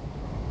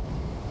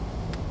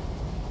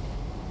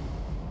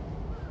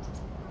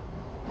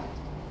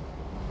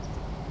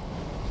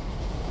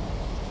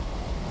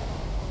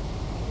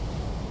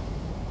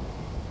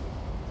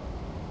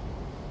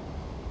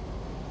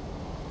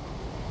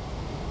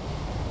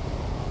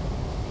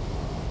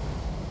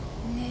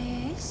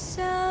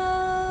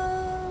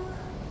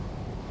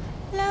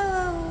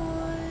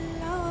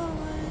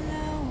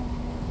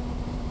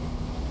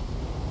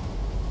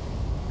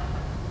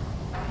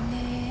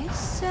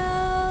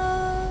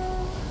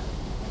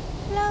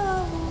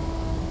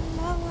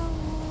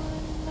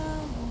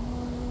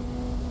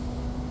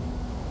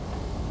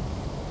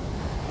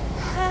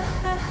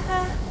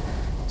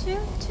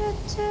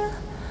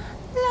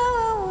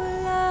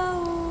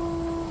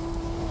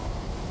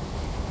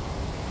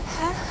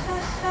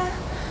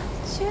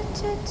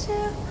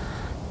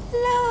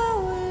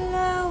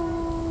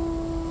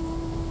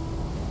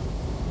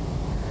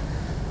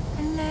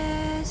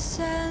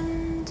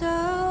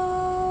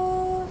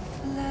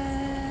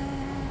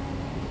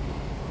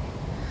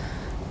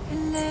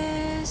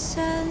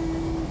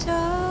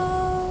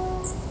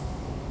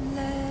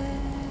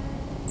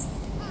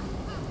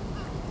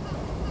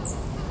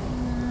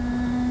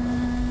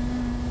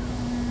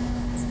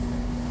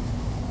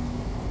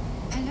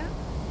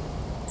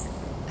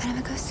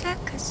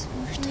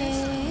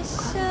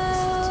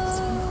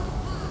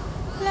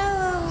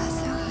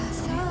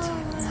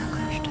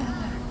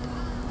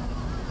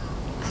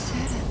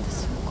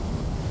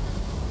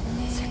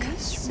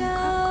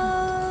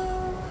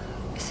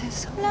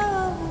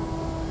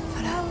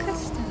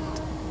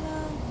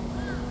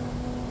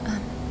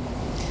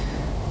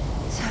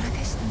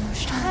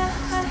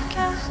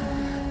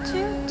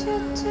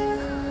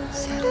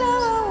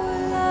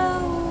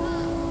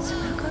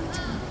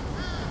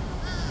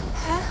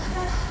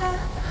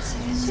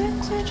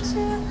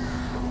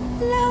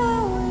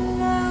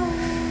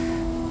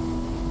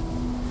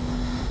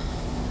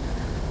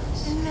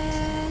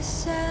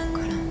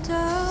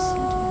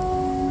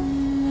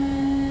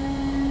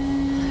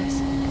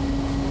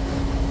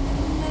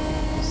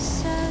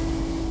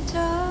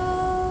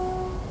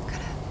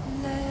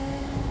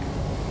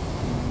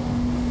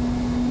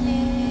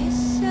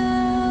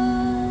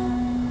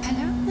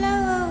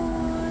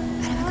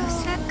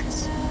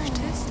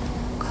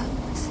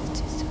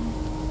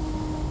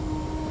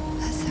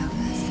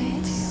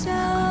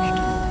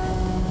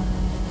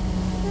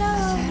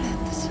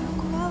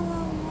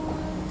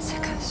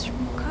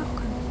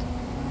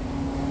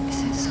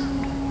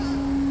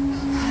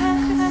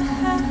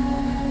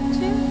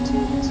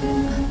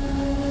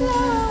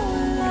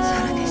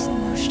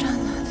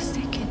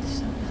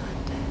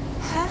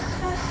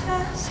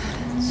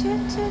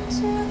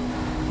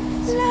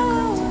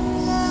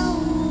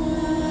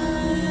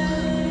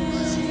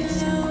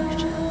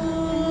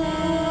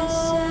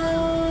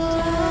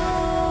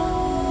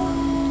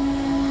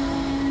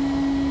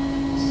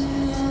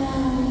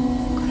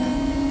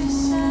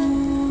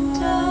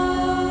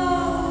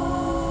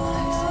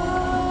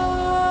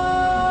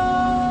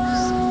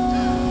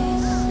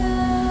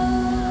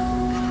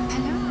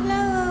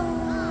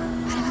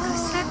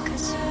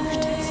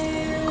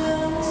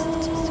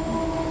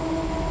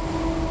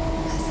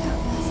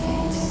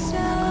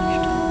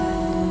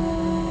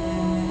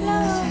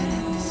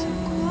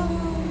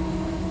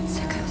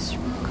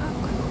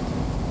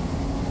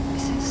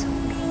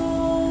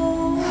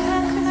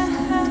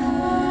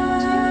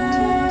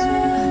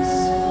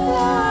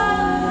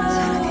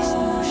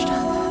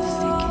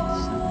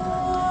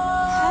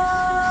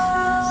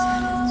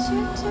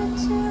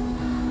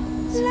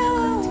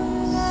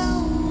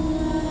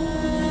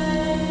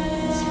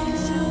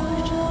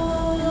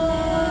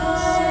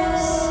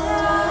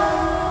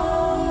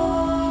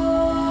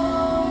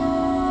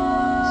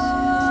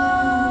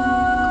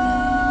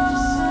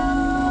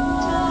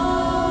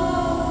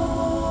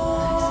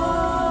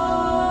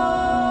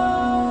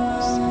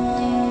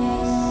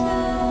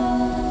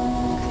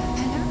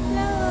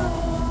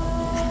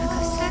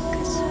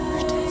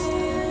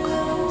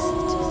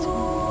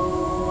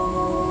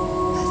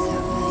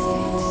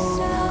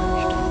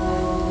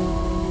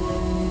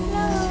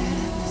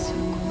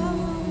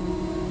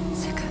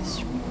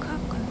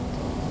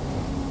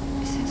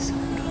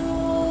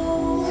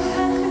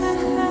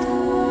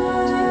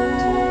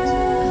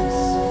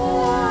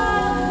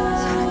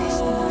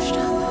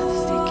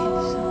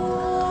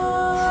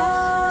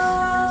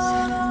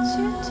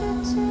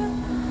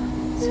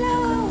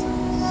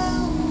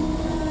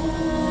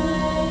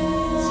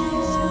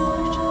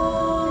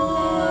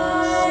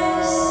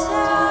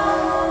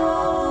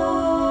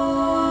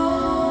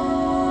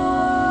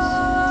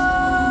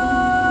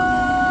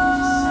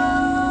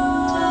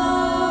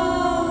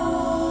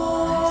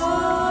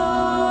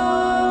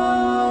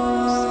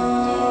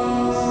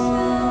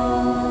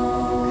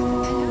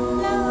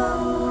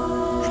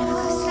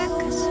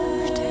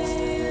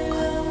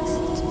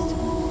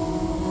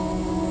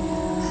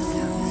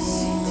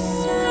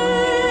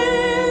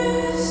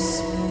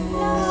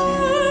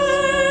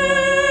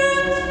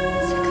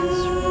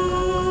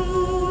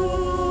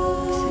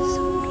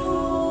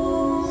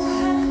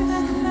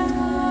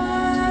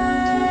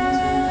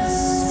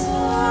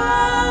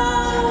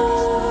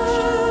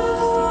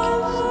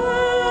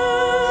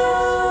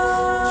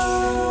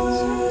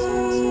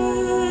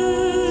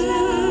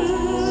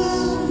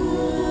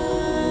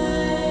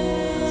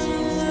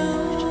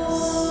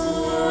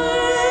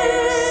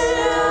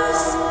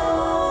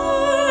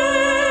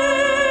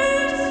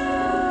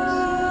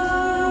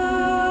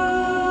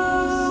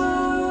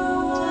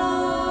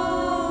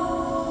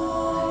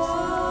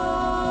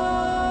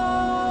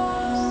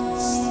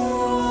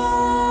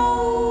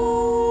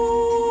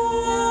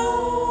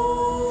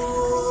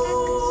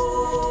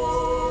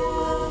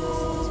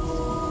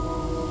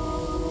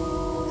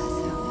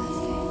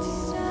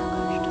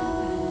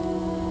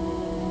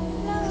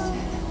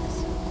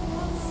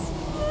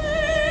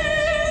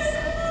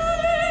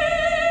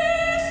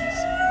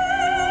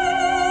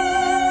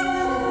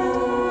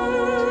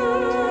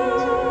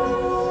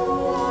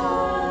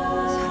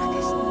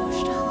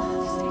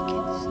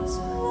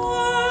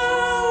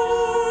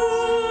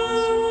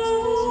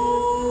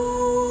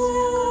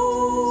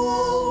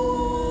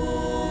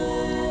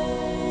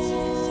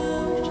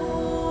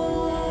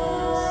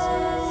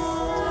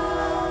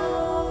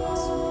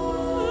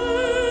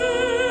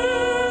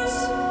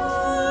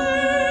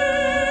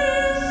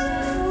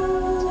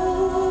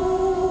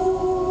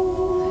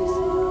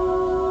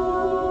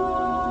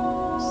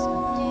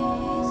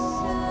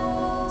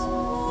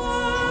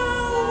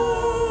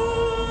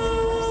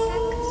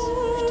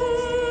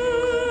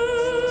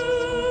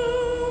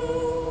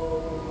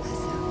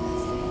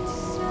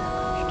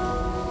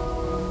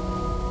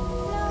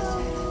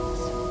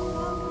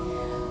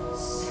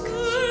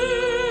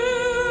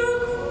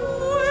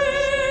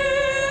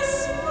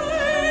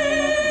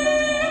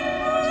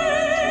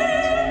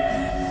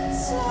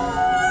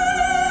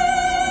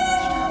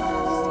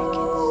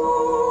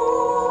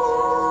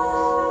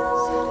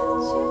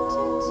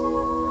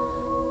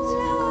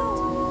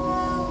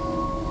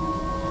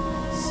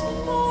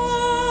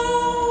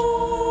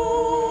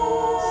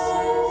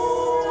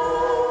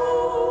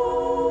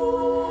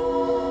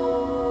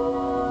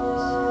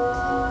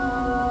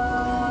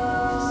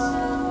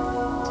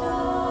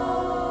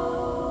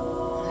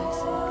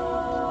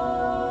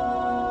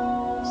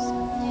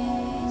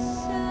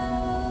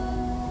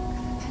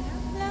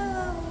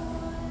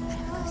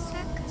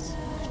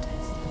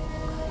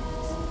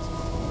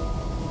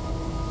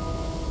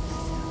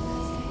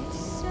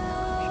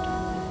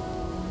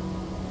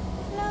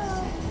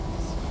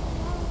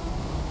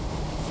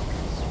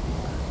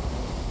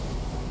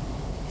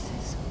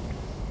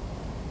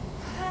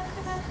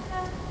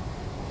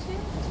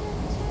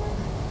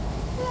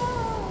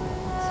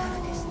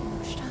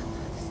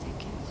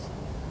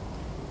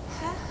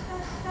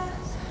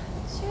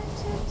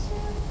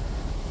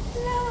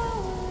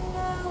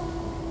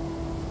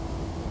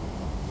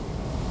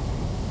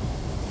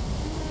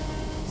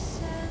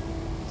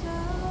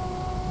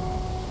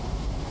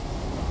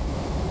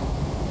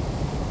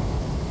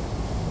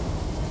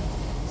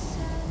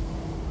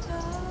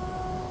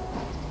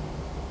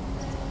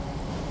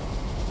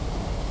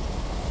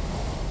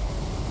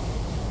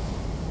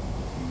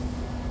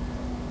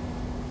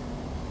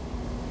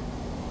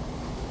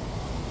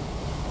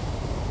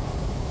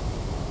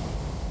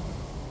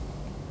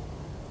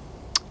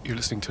 You're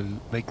listening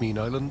to Make Me an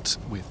Island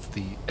with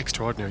the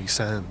extraordinary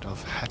sound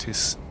of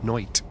Hattis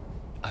Noit,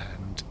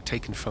 and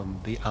taken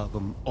from the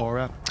album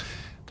Aura.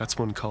 That's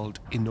one called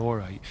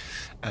Inorai.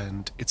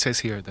 And it says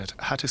here that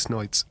Hattis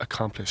Noit's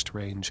accomplished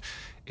range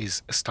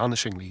is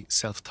astonishingly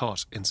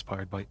self-taught,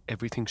 inspired by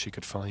everything she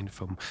could find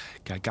from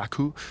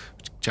gagaku,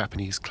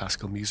 Japanese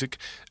classical music,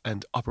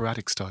 and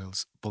operatic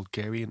styles,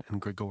 Bulgarian and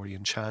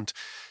Gregorian chant,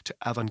 to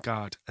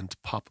avant-garde and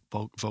pop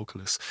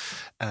vocalists.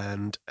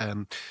 And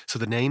so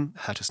the name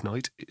Hattis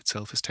Noit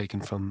itself is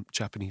taken from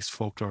Japanese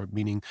folklore,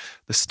 meaning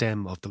the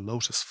stem of the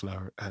lotus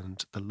flower,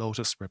 and the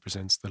lotus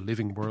represents the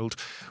living world,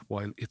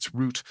 while its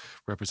root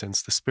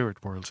represents the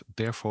spirit world.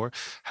 Therefore,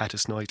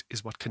 Hattis Noit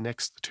is what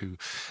connects the two.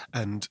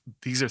 And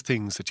these are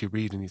things that you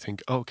read and you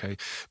think, oh, okay,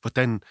 but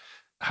then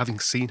having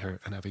seen her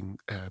and having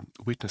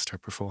witnessed her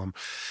perform,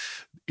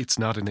 it's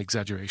not an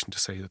exaggeration to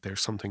say that there's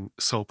something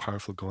so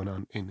powerful going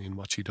on in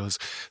what she does.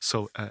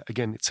 So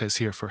again, it says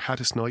here, for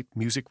Hattis Noit,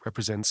 music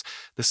represents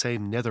the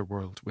same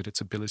netherworld with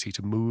its ability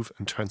to move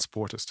and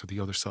transport us to the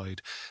other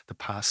side, the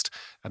past,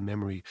 a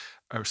memory,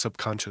 our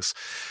subconscious.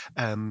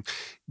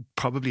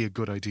 Probably a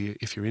good idea,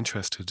 if you're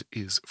interested,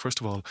 is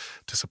first of all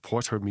to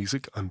support her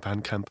music on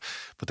Bandcamp,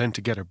 but then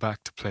to get her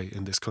back to play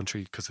in this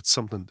country, because it's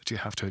something that you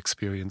have to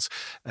experience.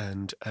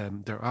 And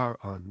there are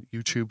on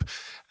YouTube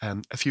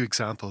a few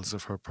examples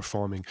of her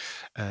performing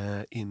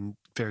in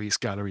various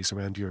galleries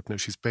around Europe. Now,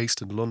 she's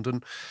based in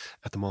London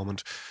at the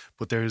moment,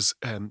 but there's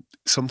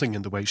something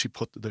in the way she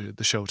put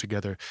the show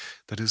together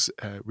that is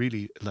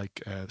really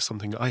like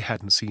something I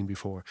hadn't seen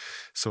before.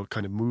 So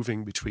kind of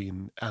moving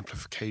between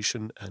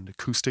amplification and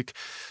acoustic,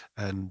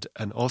 and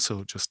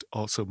also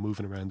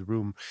moving around the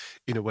room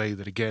in a way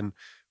that, again,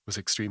 was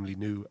extremely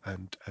new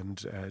and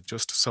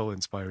just so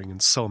inspiring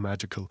and so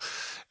magical.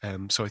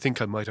 So I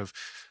think I might have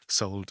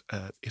sold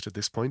it at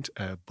this point,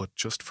 but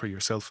just for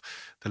yourself,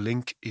 the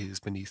link is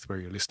beneath where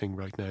you're listening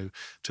right now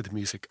to the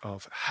music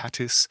of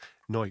Hattis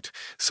Noit.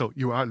 So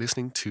you are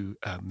listening to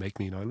Make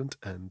Me an Island,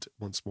 and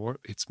once more,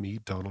 it's me,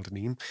 Donald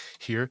Deneen,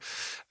 here.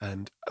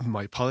 And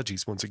my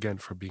apologies once again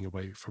for being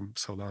away from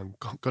so long.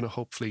 Going to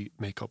hopefully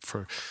make up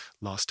for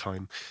lost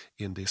time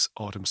in this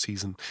autumn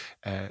season.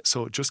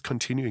 So just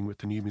continuing with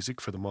the new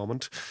music for the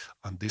moment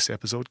on this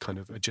episode, kind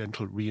of a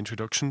gentle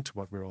reintroduction to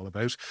what we're all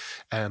about.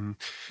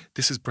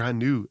 This is brand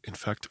new, in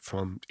fact,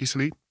 from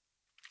Italy.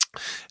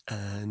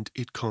 And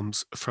it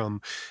comes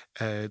from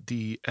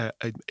the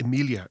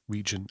Emilia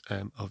region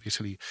of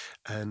Italy.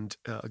 And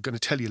I'm going to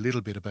tell you a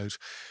little bit about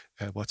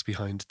what's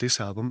behind this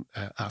album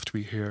after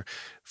we hear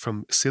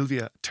from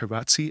Silvia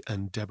Terrazzi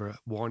and Deborah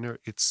Warner.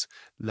 It's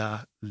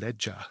La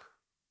Leggia.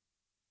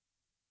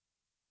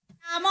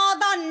 Siamo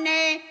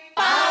donne,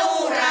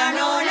 paura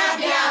non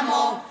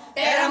abbiamo,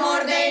 per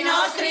amor dei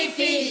nostri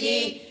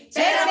figli,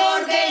 per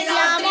amor dei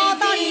nostri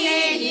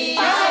figli,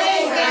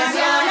 paura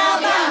siamo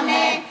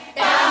donne,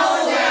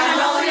 paura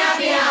non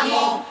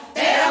abbiamo,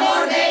 per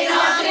amor dei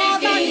nostri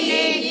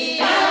figli,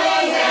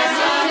 paura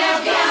non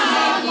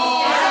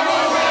abbiamo, per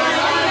amor dei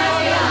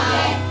nostri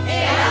figli,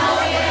 per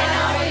amor dei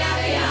nostri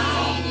figli,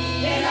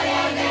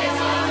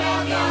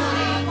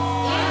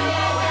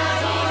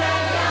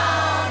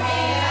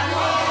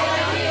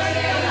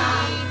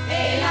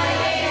 per amor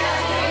dei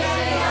nostri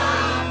figli,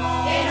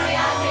 e noi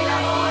altri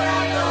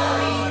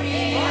lavoratori,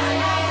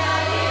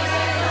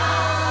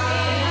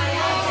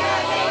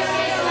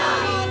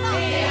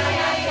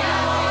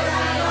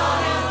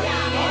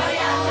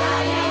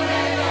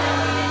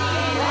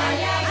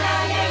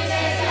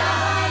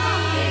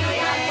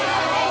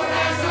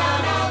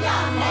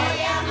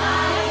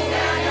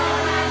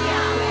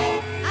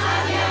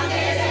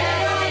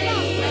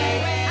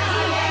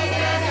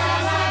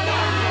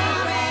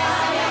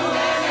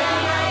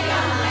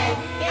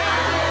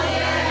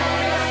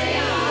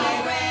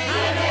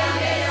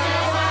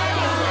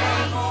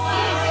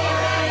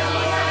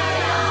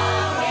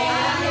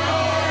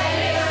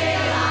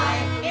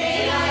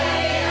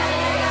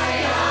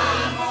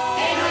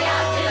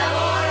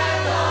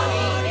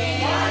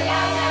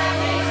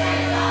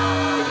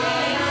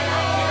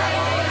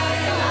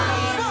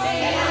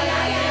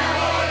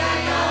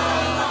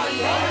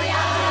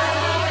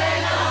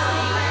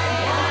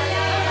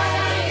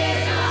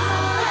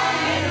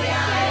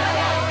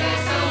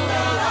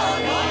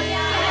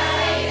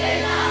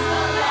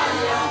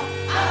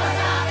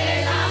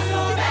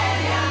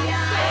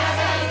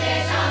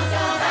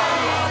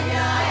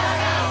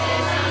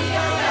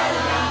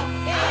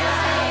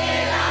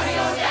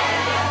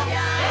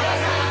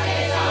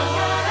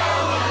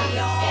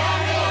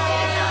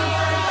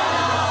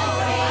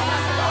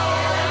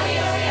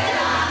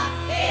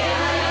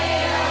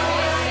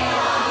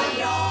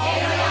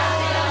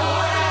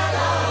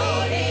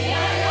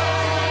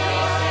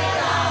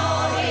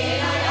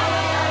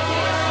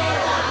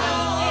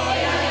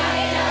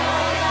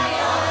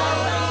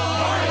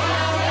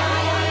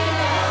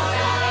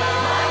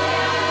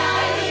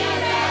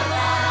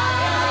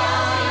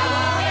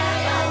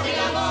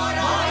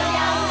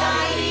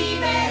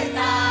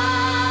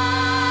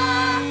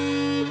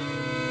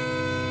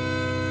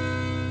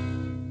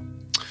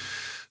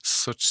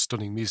 such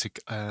stunning music.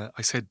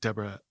 I said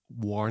Deborah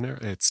Warner,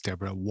 it's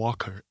Deborah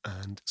Walker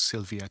and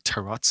Sylvia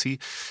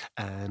Terrazzi,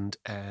 and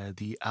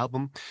the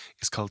album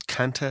is called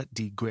Canta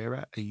di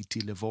Guerra e di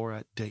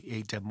Lavora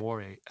e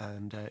d'Amore,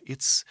 and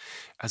it's,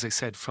 as I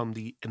said, from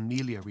the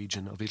Emilia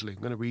region of Italy.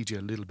 I'm going to read you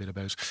a little bit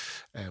about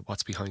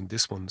what's behind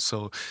this one.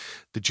 So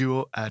the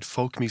duo add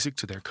folk music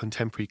to their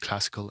contemporary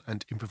classical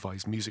and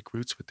improvised music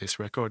roots with this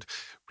record,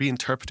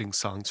 reinterpreting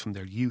songs from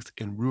their youth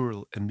in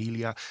rural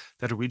Emilia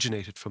that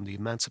originated from the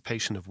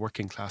emancipation of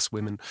working class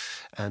women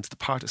and the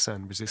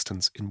partisan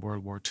resistance in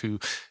World War II,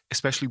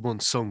 especially one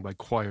sung by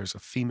choirs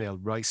of female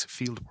rice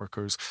field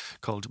workers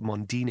called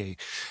Mondine.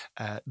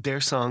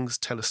 Their songs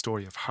tell a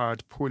story of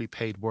hard, poorly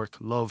paid work,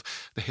 love,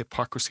 the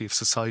hypocrisy of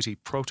society,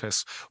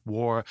 protests,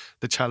 war,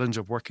 the challenge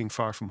of working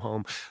far from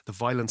home, the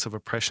violence of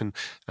oppression,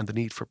 and the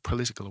need for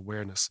political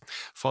awareness.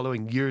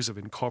 Following years of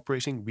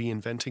incorporating,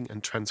 reinventing,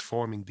 and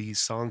transforming these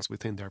songs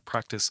within their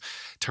practice,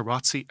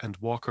 Terrazzi and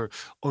Walker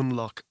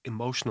unlock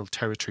emotional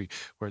territory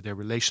where their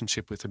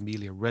relationship with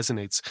Emilia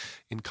resonates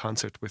in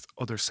concert with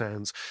other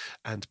sounds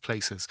and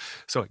places.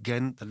 So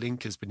again, the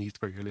link is beneath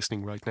where you're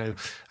listening right now.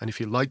 And if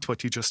you liked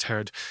what you just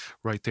heard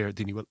right there,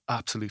 then you will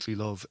absolutely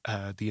love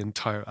the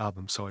entire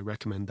album. So I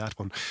recommend that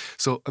one.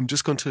 So I'm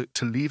just going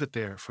to leave it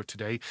there for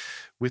today,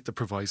 with the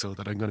proviso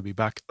that I'm going to be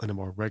back on a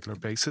more regular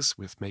basis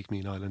with Make Me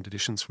an Island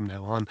editions from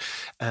now on.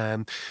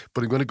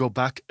 But I'm going to go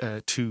back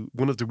to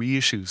one of the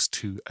reissues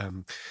to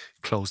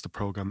close the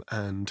programme.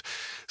 And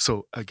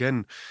so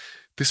again,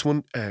 this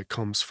one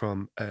comes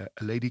from a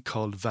lady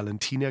called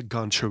Valentina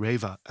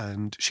Gonchareva,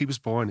 and she was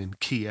born in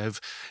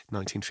Kiev in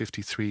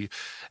 1953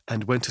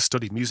 and went to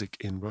study music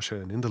in Russia.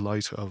 And in the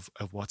light of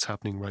what's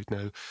happening right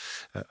now,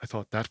 I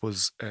thought that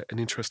was an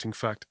interesting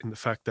fact, in the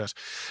fact that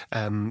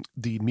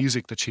the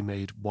music that she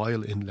made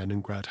while in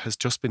Leningrad has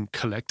just been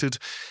collected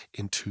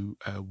into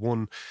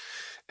one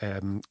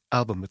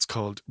album. It's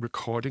called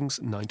Recordings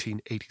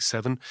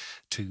 1987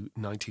 to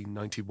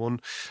 1991.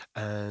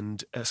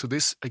 And so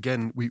this,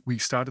 again, we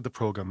started the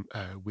program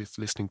with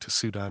listening to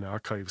Sudan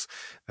Archives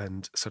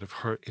and sort of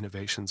her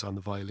innovations on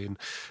the violin.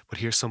 But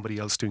here's somebody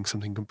else doing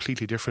something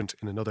completely different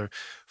in another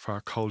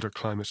far colder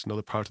climate,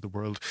 another part of the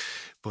world,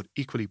 but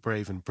equally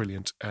brave and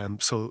brilliant.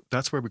 So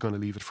that's where we're going to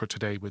leave it for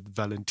today, with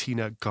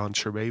Valentina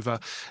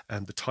Gonchareva.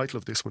 And the title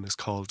of this one is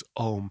called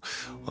Om.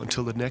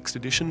 Until the next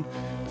edition,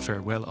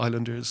 farewell,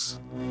 Islanders.